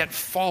had not yet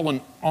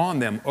fallen on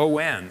them,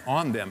 O-N,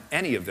 on them,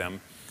 any of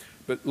them.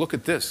 But look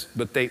at this.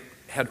 But they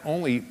had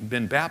only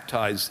been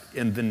baptized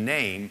in the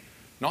name,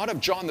 not of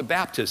John the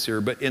Baptist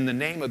here, but in the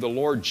name of the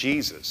Lord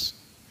Jesus.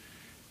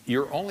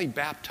 You're only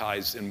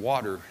baptized in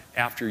water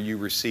after you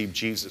receive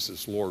Jesus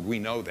as Lord. We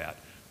know that.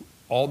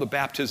 All the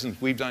baptisms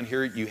we've done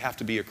here, you have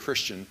to be a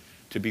Christian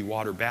to be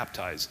water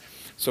baptized.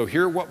 So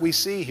here what we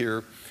see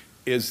here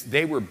is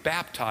they were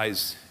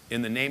baptized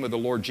in the name of the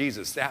Lord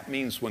Jesus. That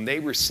means when they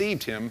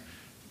received him,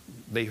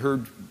 they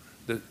heard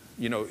that,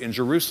 in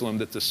Jerusalem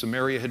that the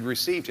Samaria had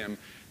received him.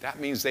 That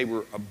means they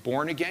were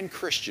born again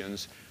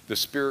Christians. The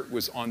Spirit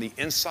was on the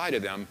inside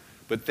of them,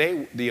 but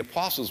the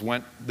apostles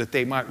went that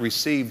they might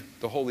receive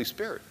the Holy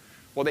Spirit.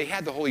 Well, they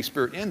had the Holy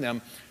Spirit in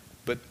them,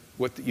 but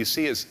what you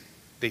see is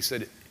they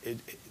said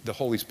the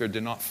Holy Spirit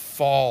did not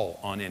fall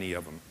on any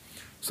of them.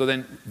 So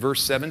then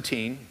verse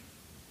 17,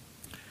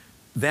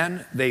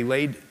 then they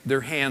laid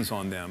their hands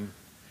on them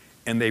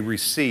and they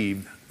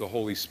received the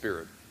Holy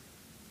Spirit.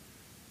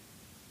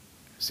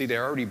 See, they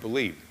already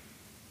believed.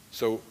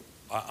 So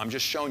I'm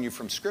just showing you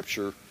from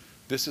Scripture,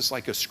 this is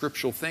like a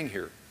scriptural thing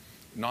here,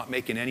 not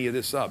making any of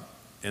this up.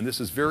 And this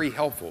is very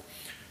helpful.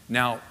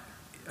 Now,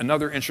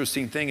 another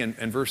interesting thing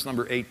in verse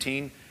number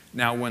 18,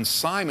 Now, when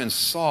Simon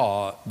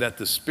saw that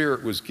the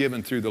Spirit was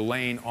given through the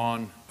laying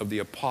on of the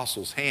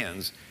apostles'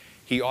 hands,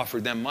 he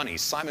offered them money.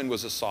 Simon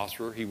was a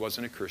sorcerer. He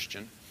wasn't a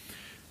Christian.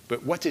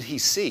 But what did he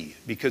see?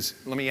 Because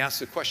let me ask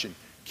the question,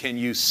 can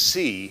you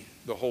see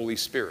the Holy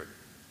Spirit?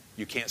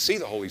 You can't see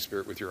the Holy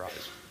Spirit with your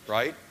eyes,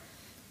 right?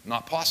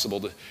 Not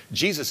possible.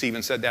 Jesus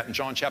even said that in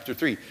John chapter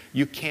 3.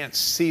 You can't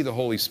see the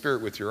Holy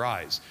Spirit with your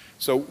eyes.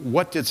 So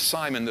what did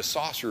Simon the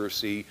sorcerer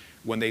see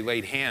when they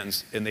laid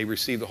hands and they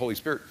received the Holy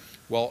Spirit?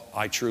 Well,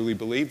 I truly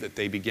believe that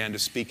they began to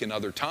speak in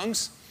other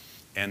tongues,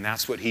 and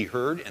that's what he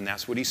heard and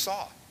that's what he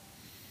saw.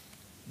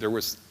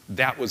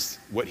 That was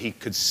what he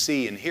could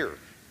see and hear,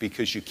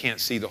 because you can't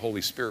see the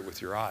Holy Spirit with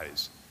your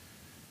eyes.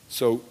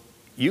 So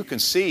you can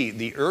see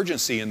the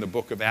urgency in the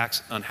book of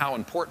Acts on how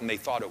important they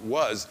thought it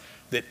was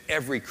that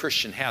every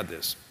Christian had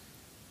this.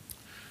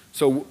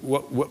 So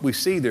what we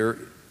see there,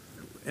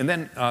 and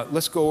then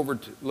let's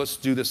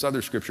do this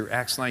other scripture,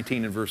 Acts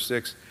 19 and verse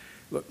 6.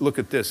 Look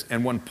at this.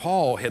 And when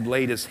Paul had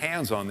laid his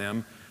hands on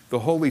them, the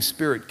Holy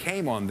Spirit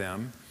came on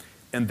them,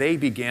 and they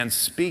began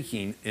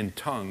speaking in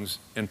tongues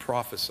and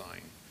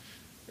prophesying.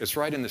 It's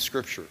right in the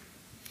scripture.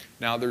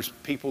 Now, there's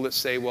people that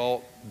say,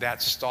 well,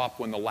 that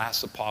stopped when the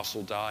last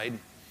apostle died.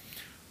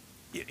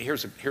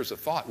 Here's a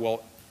thought.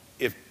 Well,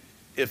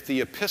 if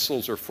the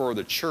epistles are for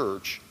the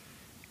church,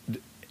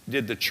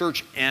 did the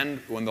church end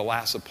when the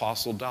last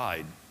apostle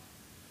died?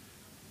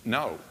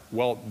 No.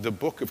 Well, the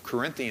book of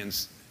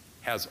Corinthians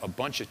has a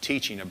bunch of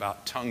teaching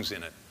about tongues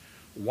in it.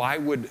 Why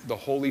would the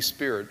Holy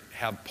Spirit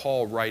have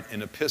Paul write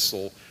an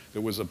epistle that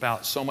was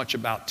about so much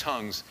about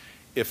tongues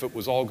if it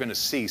was all going to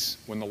cease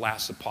when the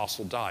last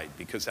apostle died?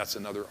 Because that's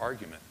another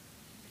argument.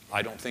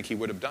 I don't think he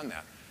would have done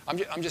that.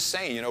 I'm just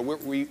saying, you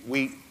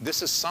know,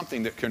 this is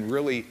something that can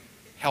really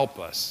help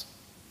us.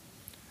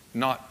 I'm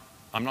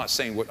not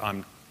saying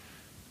I'm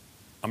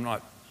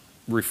not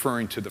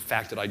referring to the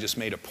fact that I just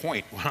made a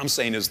point. What I'm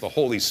saying is the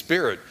Holy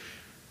Spirit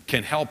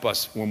can help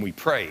us when we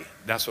pray.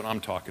 That's what I'm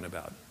talking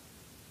about.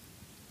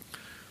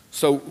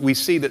 So we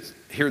see that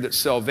here that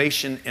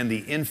salvation and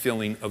the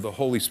infilling of the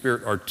Holy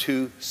Spirit are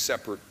two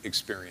separate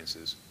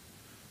experiences.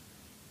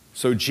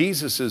 So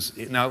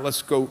now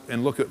let's go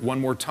and look at one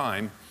more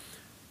time.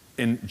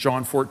 In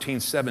John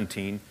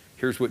 14:17,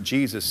 here's what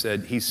Jesus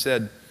said. He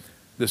said,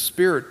 the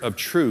Spirit of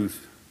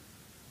truth,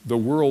 the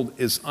world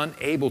is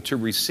unable to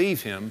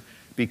receive him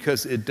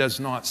because it does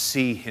not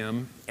see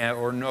him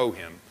or know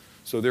him.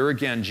 So there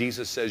again,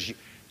 Jesus says,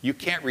 you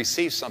can't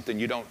receive something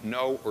you don't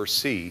know or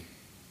see,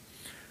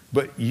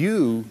 but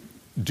you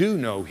do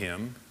know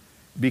him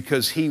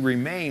because he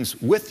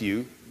remains with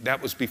you.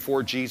 That was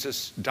before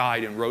Jesus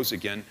died and rose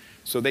again,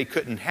 so they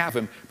couldn't have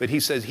him. But he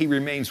says he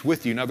remains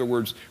with you. In other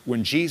words,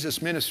 when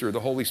Jesus ministered, the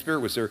Holy Spirit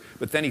was there,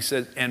 but then he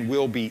said, and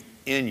will be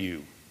in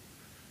you.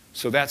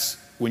 So that's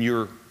when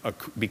you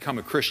become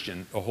a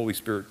Christian, the Holy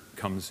Spirit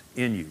comes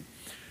in you.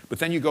 But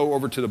then you go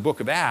over to the book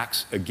of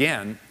Acts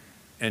again,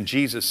 and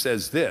Jesus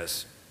says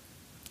this,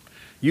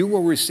 you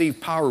will receive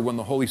power when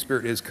the Holy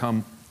Spirit has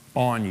come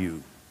on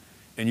you,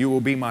 and you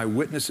will be my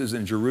witnesses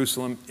in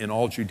Jerusalem, in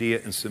all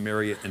Judea and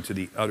Samaria, and to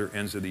the other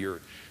ends of the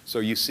earth. So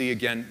you see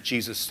again,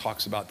 Jesus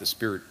talks about the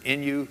Spirit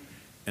in you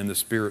and the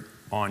Spirit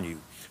on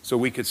you. So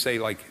we could say,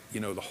 like, you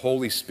know, the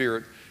Holy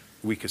Spirit,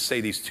 we could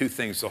say these two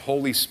things. The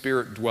Holy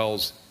Spirit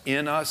dwells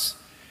in us,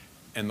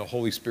 and the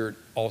Holy Spirit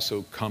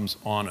also comes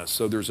on us.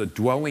 So there's a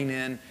dwelling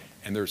in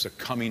and there's a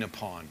coming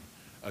upon.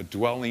 A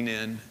dwelling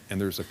in and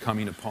there's a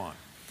coming upon.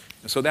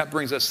 And so that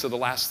brings us to the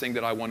last thing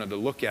that I wanted to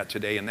look at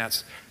today, and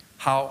that's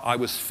how I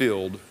was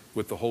filled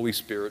with the Holy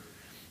Spirit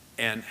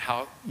and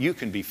how you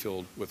can be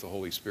filled with the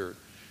Holy Spirit.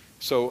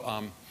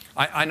 So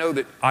I know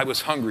that I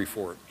was hungry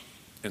for it.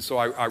 And so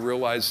I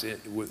realize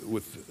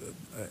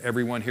with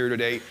everyone here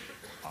today,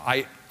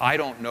 I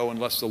don't know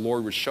unless the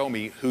Lord would show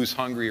me who's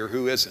hungry or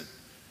who isn't.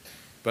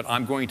 But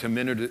I'm going to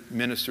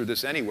minister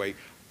this anyway.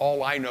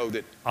 All I know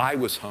that I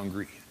was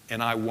hungry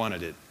and I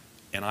wanted it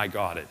and I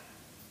got it.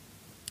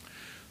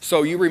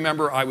 So you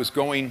remember I was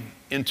going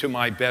into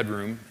my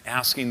bedroom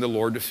asking the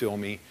Lord to fill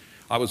me.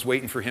 I was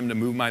waiting for him to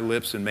move my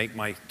lips and make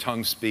my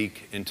tongue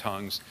speak in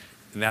tongues,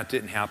 and that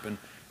didn't happen.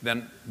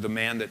 Then the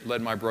man that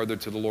led my brother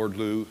to the Lord,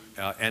 Lou,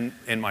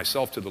 and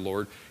myself to the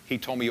Lord, he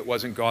told me it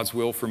wasn't God's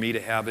will for me to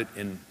have it,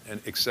 and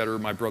et cetera.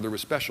 My brother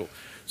was special.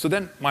 So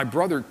then my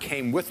brother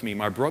came with me.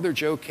 My brother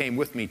Joe came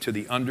with me to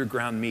the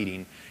underground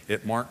meeting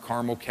at Mount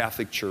Carmel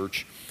Catholic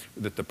Church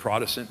that the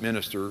Protestant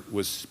minister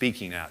was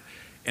speaking at.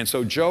 And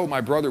so Joe,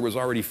 my brother, was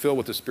already filled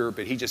with the Spirit,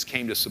 but he just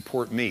came to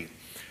support me.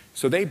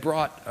 So they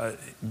brought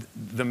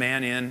the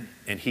man in,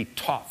 and he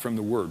taught from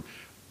the Word.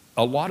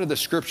 A lot of the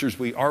scriptures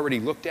we already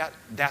looked at,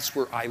 that's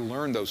where I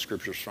learned those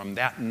scriptures from.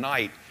 That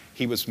night,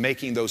 he was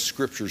making those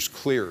scriptures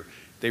clear.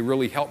 They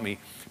really helped me.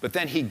 But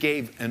then he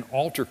gave an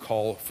altar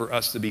call for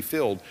us to be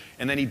filled.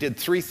 And then he did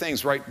three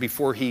things right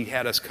before he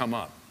had us come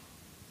up.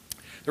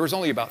 There was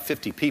only about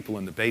 50 people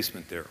in the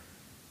basement there.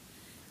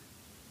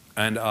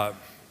 And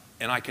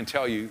I can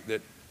tell you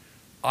that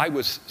I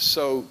was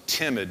so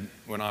timid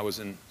when I was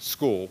in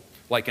school.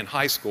 Like in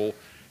high school,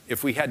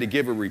 if we had to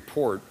give a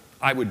report,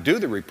 I would do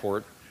the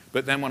report,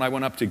 But then when I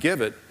went up to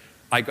give it,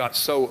 I got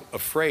so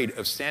afraid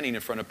of standing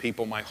in front of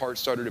people. My heart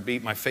started to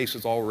beat. My face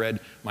was all red.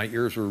 My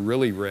ears were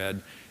really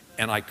red.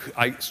 And I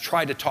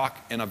tried to talk,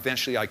 and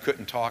eventually I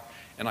couldn't talk.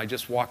 And I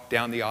just walked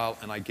down the aisle,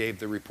 and I gave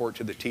the report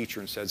to the teacher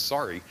and said,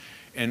 sorry.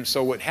 And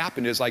so what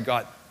happened is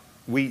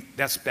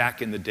that's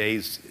back in the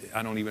days,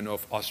 I don't even know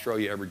if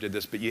Australia ever did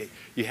this, but you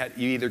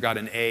either got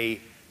an A,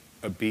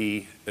 a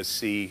B, a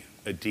C,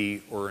 a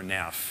D, or an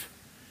F.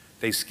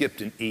 They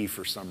skipped an E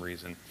for some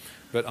reason.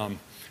 But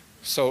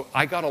so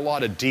I got a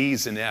lot of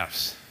D's and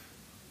F's,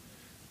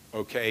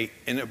 okay?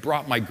 And it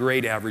brought my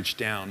grade average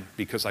down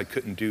because I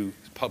couldn't do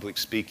public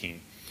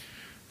speaking.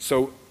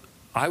 So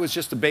I was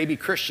just a baby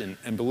Christian,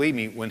 and believe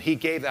me, when he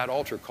gave that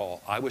altar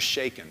call, I was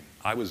shaken.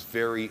 I was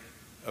very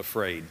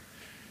afraid.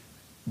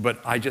 But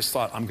I just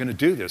thought, I'm going to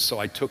do this. So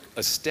I took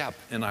a step,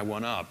 and I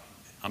went up.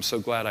 I'm so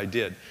glad I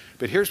did.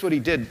 But here's what he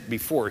did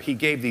before. He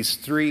gave these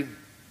 3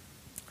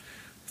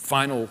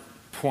 final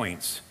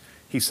points.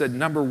 He said,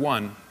 number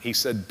 1, he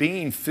said,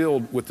 being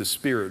filled with the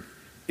Spirit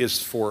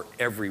is for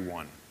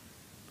everyone.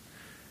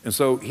 And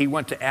so he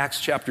went to Acts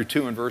chapter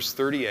 2 and verse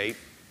 38.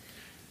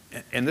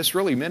 And this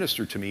really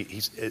ministered to me.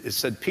 It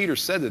said, Peter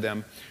said to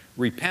them,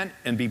 repent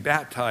and be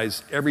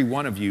baptized, every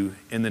one of you,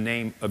 in the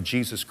name of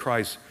Jesus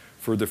Christ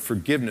for the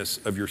forgiveness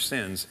of your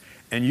sins,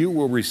 and you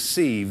will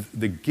receive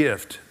the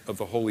gift of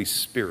the Holy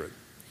Spirit.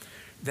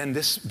 Then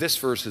this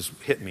verse has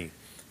hit me.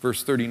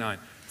 Verse 39,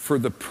 for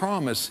the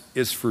promise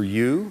is for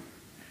you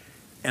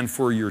and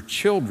for your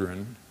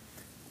children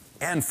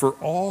and for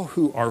all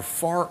who are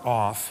far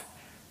off,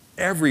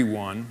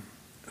 everyone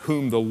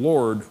whom the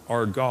Lord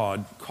our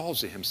God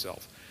calls to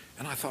himself.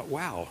 And I thought,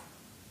 wow.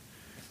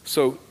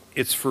 So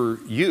it's for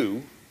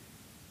you.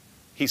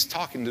 He's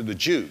talking to the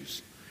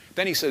Jews.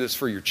 Then he said it's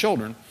for your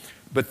children.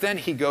 But then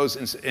he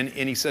goes and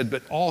he said,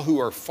 but all who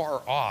are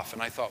far off.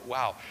 And I thought,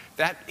 wow,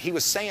 he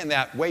was saying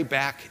that way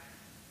back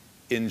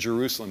in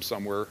Jerusalem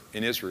somewhere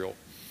in Israel.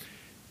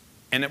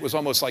 And it was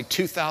almost like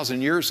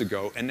 2,000 years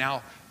ago. And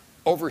now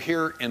over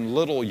here in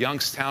little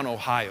Youngstown,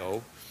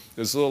 Ohio,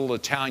 this little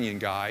Italian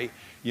guy,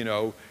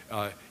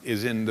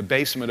 is in the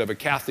basement of a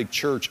Catholic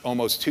church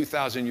almost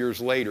 2,000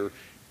 years later.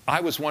 I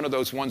was one of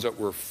those ones that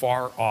were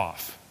far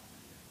off,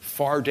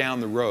 far down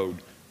the road.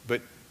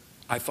 But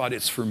I thought,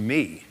 it's for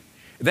me.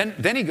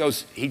 Then he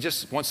goes, he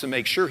just wants to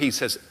make sure, he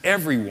says,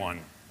 everyone.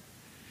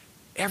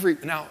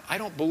 Now, I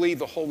don't believe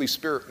the Holy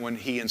Spirit when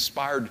he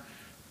inspired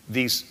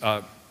these,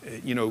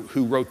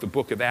 who wrote the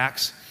book of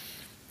Acts.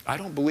 I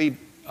don't believe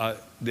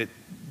that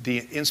the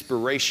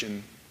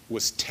inspiration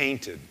was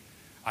tainted.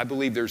 I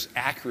believe there's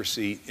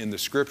accuracy in the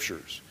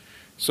scriptures.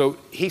 So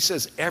he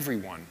says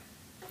everyone.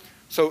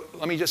 So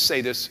let me just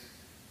say this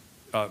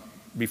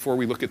before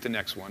we look at the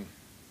next one.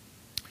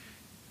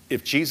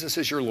 If Jesus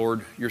is your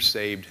Lord, you're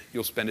saved,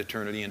 you'll spend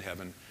eternity in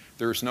heaven.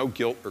 There is no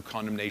guilt or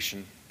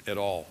condemnation at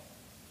all.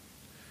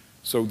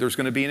 So there's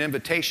going to be an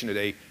invitation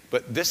today,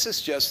 but this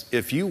is just,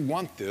 if you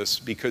want this,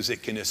 because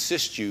it can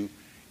assist you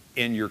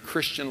in your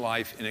Christian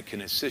life and it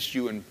can assist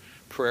you in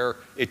prayer,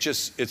 it's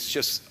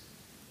just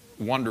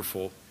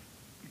wonderful.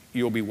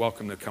 You'll be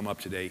welcome to come up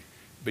today.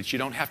 But you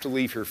don't have to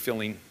leave here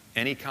feeling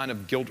any kind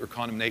of guilt or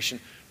condemnation,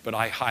 but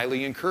I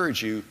highly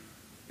encourage you,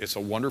 it's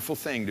a wonderful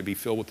thing to be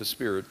filled with the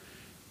Spirit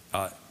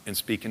and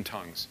speak in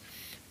tongues.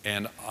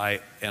 And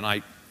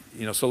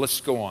so let's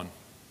go on.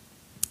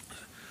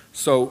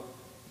 So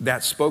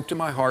that spoke to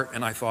my heart,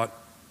 and I thought,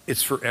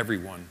 it's for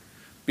everyone.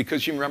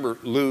 Because you remember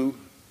Lou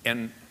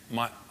and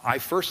I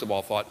first of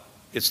all thought,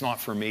 it's not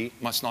for me,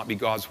 must not be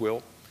God's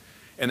will.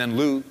 And then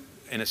Lou,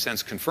 in a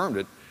sense, confirmed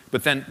it.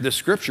 But then the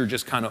scripture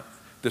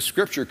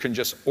can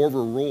just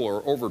overrule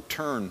or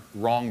overturn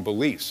wrong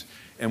beliefs.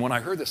 And when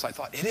I heard this, I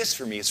thought, it is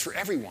for me, it's for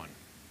everyone.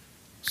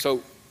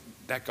 So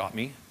that got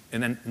me.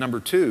 And then number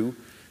 2,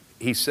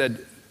 he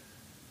said,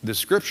 the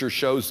scripture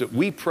shows that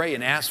we pray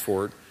and ask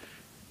for it,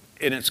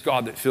 and it's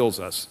God that fills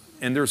us.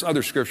 And there's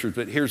other scriptures,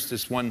 but here's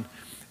this one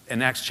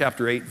in Acts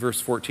chapter 8,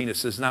 verse 14. It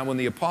says, now when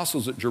the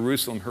apostles at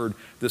Jerusalem heard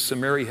that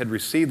Samaria had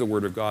received the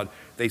word of God,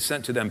 they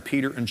sent to them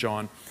Peter and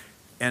John,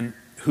 and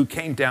who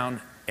came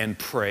down and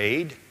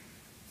prayed.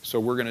 So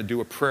we're going to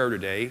do a prayer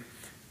today,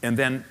 and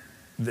then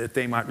that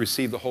they might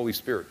receive the Holy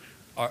Spirit.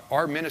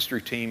 Our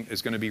ministry team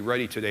is going to be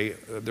ready today.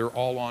 They're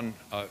all on,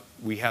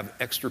 we have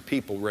extra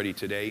people ready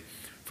today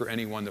for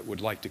anyone that would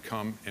like to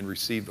come and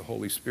receive the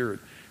Holy Spirit.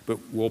 But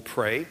we'll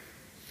pray,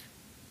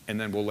 and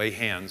then we'll lay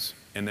hands,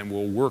 and then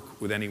we'll work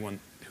with anyone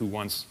who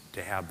wants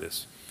to have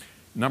this.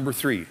 Number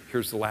 3,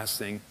 here's the last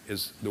thing,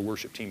 is the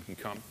worship team can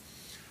come.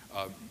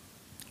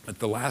 But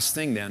the last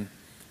thing then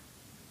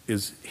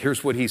is,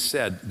 here's what he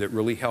said that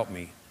really helped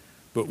me.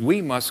 But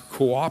we must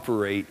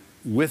cooperate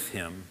with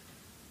him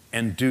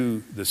and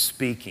do the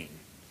speaking.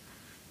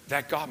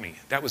 That got me.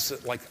 That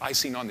was like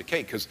icing on the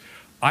cake, because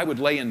I would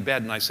lay in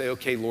bed and I say,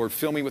 okay, Lord,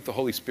 fill me with the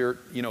Holy Spirit,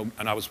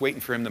 and I was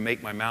waiting for him to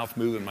make my mouth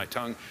move and my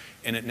tongue,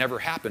 and it never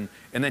happened.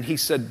 And then he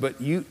said,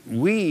 but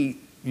we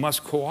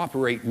must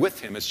cooperate with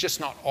him. It's just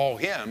not all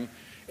him,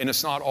 and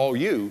it's not all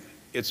you.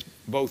 It's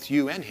both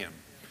you and him.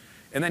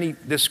 And then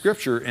this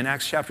scripture in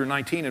Acts chapter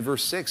 19 and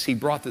verse 6, he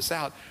brought this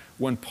out.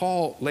 When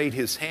Paul laid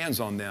his hands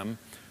on them,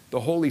 the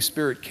Holy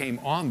Spirit came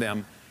on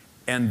them,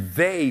 and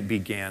they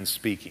began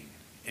speaking.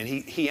 And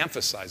he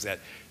emphasized that.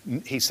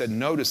 He said,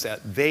 notice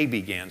that they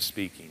began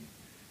speaking.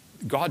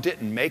 God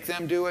didn't make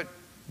them do it,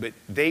 but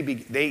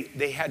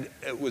they had,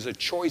 it was a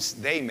choice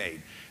they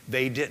made.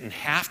 They didn't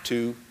have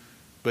to,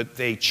 but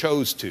they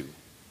chose to.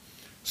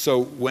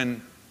 So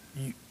when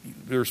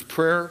there's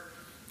prayer,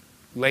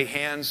 lay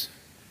hands,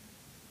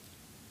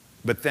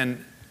 but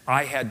then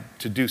I had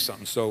to do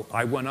something. So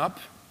I went up.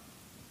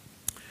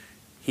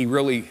 He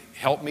really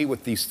helped me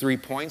with these 3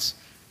 points.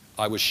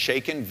 I was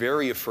shaken,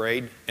 very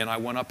afraid, and I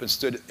went up and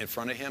stood in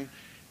front of him,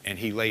 and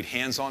he laid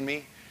hands on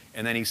me,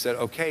 and then he said,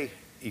 okay,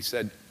 he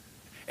said,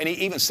 and he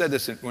even said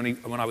this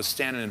when I was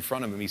standing in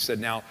front of him. He said,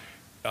 now,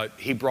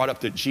 he brought up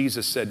that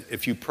Jesus said,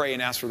 if you pray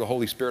and ask for the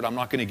Holy Spirit, I'm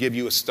not going to give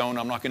you a stone,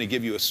 I'm not going to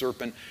give you a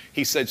serpent.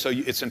 He said, so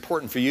it's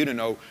important for you to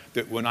know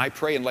that when I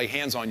pray and lay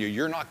hands on you,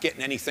 you're not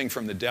getting anything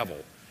from the devil.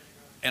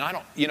 And I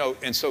don't,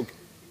 and so,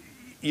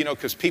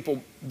 because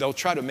people, they'll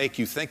try to make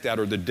you think that,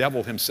 or the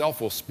devil himself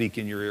will speak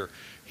in your ear.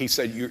 He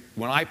said,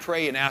 when I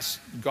pray and ask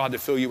God to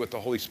fill you with the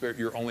Holy Spirit,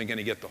 you're only going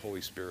to get the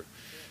Holy Spirit.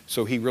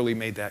 So he really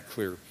made that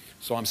clear.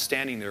 So I'm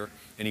standing there,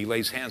 and he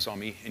lays hands on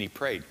me, and he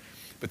prayed.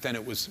 But then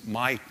it was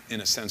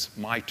in a sense,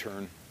 my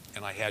turn,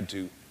 and I had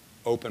to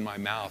open my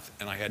mouth,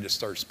 and I had to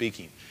start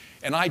speaking.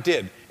 And I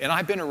did. And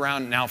I've been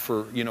around now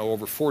for,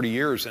 over 40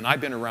 years, and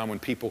I've been around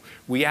when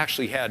we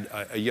actually had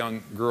a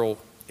young girl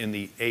in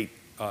the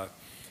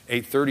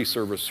 8:30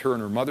 service. Her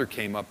and her mother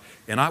came up,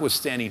 and I was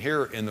standing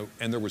here, and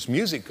there was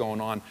music going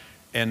on,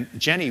 and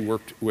Jenny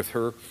worked with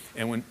her,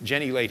 and when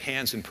Jenny laid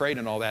hands and prayed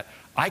and all that,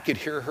 I could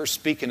hear her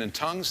speaking in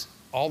tongues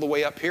all the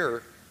way up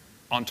here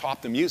on top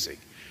of the music.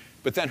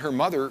 But then her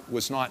mother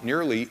was not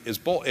nearly as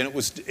bold,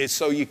 and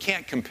so you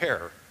can't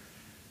compare.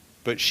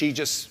 But she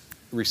just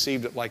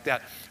received it like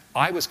that.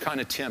 I was kind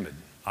of timid.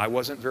 I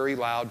wasn't very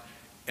loud,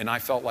 and I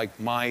felt like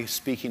my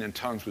speaking in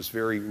tongues was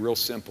real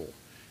simple.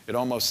 It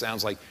almost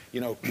sounds like,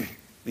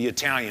 the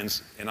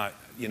Italians, and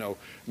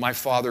my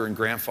father and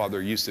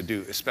grandfather used to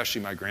do,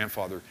 especially my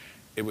grandfather,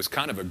 it was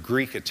kind of a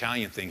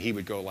Greek-Italian thing. He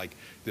would go like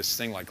this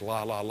thing like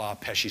la la la,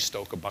 pesci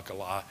stoka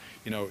bakala.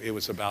 It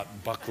was about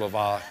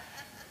baklava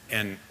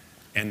and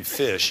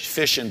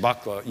fish and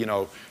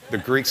bakla, the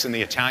Greeks and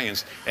the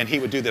Italians. And he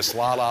would do this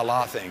la la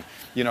la thing,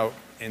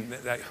 and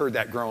I heard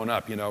that growing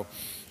up,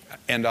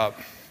 And,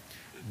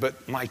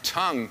 but my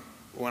tongue,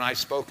 when I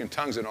spoke in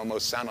tongues, it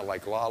almost sounded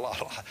like la la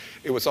la.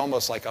 It was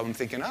almost like I'm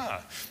thinking,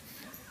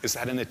 is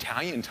that an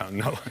Italian tongue?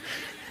 No,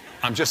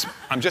 I'm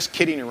just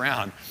kidding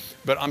around.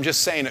 But I'm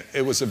just saying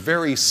it was a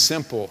very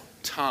simple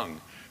tongue.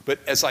 But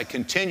as I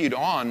continued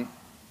on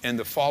in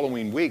the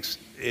following weeks,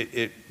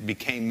 it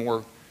became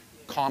more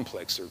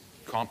complex or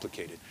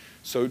complicated.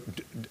 So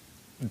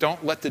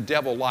don't let the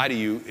devil lie to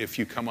you if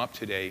you come up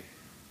today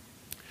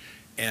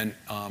and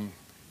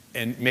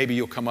maybe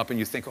you'll come up and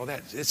you think,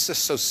 it's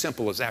just so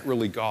simple. Is that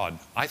really God?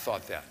 I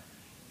thought that.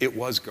 It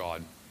was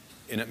God,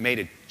 and it made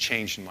a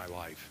change in my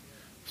life.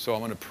 So I'm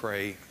going to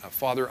pray.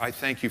 Father, I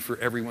thank you for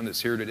everyone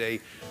that's here today.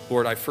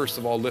 Lord, I first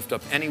of all lift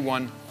up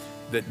anyone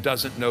that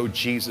doesn't know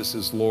Jesus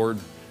as Lord.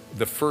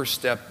 The first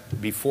step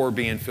before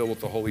being filled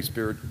with the Holy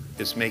Spirit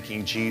is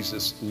making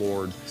Jesus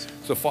Lord.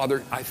 So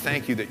Father, I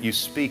thank you that you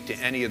speak to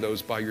any of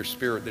those by your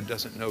Spirit that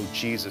doesn't know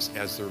Jesus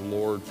as their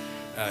Lord,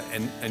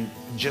 and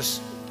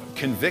just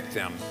convict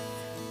them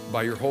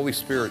by your Holy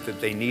Spirit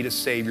that they need a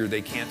Savior.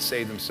 They can't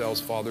save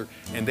themselves, Father,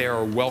 and they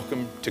are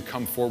welcome to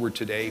come forward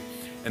today.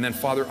 And then,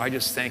 Father, I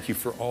just thank you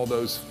for all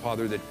those,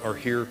 Father, that are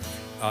here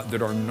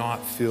that are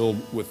not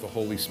filled with the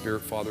Holy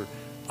Spirit, Father.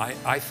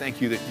 I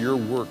thank you that your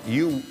work,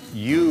 you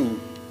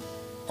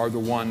are the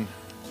one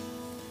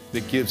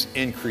that gives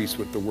increase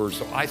with the word.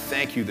 So I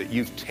thank you that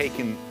you've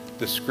taken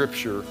the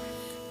Scripture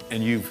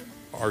and you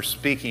are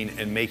speaking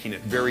and making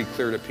it very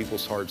clear to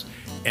people's hearts.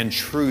 And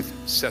truth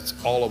sets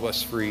all of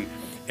us free.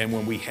 And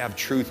when we have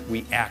truth,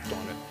 we act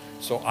on it.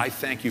 So I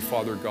thank you,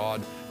 Father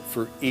God,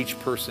 for each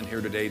person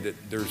here today, that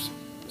there's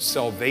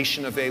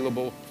salvation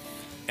available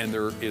and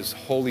there is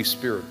Holy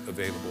Spirit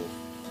available.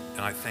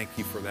 And I thank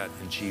you for that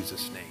in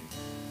Jesus' name.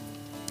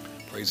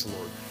 Praise the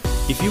Lord.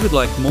 If you would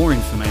like more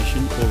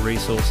information or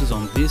resources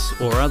on this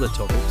or other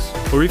topics,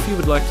 or if you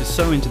would like to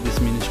sow into this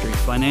ministry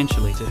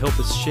financially to help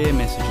us share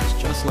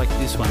messages just like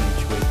this one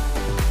each week,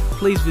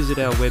 please visit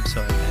our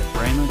website at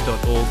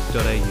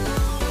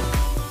rhema.org.au.